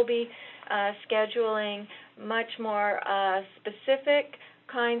we will be scheduling much more specific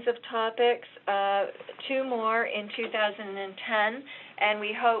kinds of topics, 2 more in 2010, and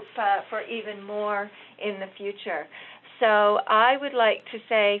we hope for even more in the future. So I would like to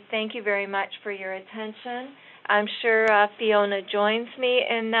say thank you very much for your attention. I'm sure Fiona joins me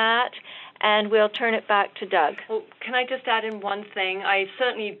in that, and we'll turn it back to Doug. Well, can I just add in one thing? I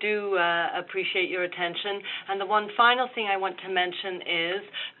certainly do appreciate your attention, and the one final thing I want to mention is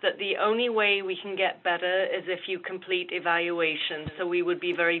that the only way we can get better is if you complete evaluation, so we would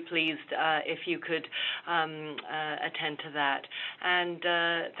be very pleased if you could attend to that. And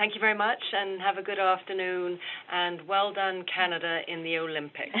thank you very much, and have a good afternoon, and well done, Canada, in the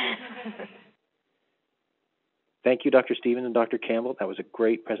Olympics. Thank you, Dr. Stevens and Dr. Campbell. That was a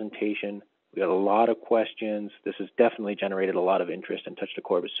great presentation. We got a lot of questions. This has definitely generated a lot of interest and touched a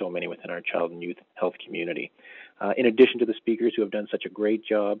chord with so many within our child and youth health community. In addition to the speakers who have done such a great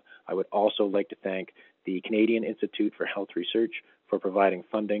job, I would also like to thank the Canadian Institute for Health Research for providing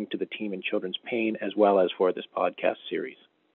funding to the team in children's pain, as well as for this podcast series.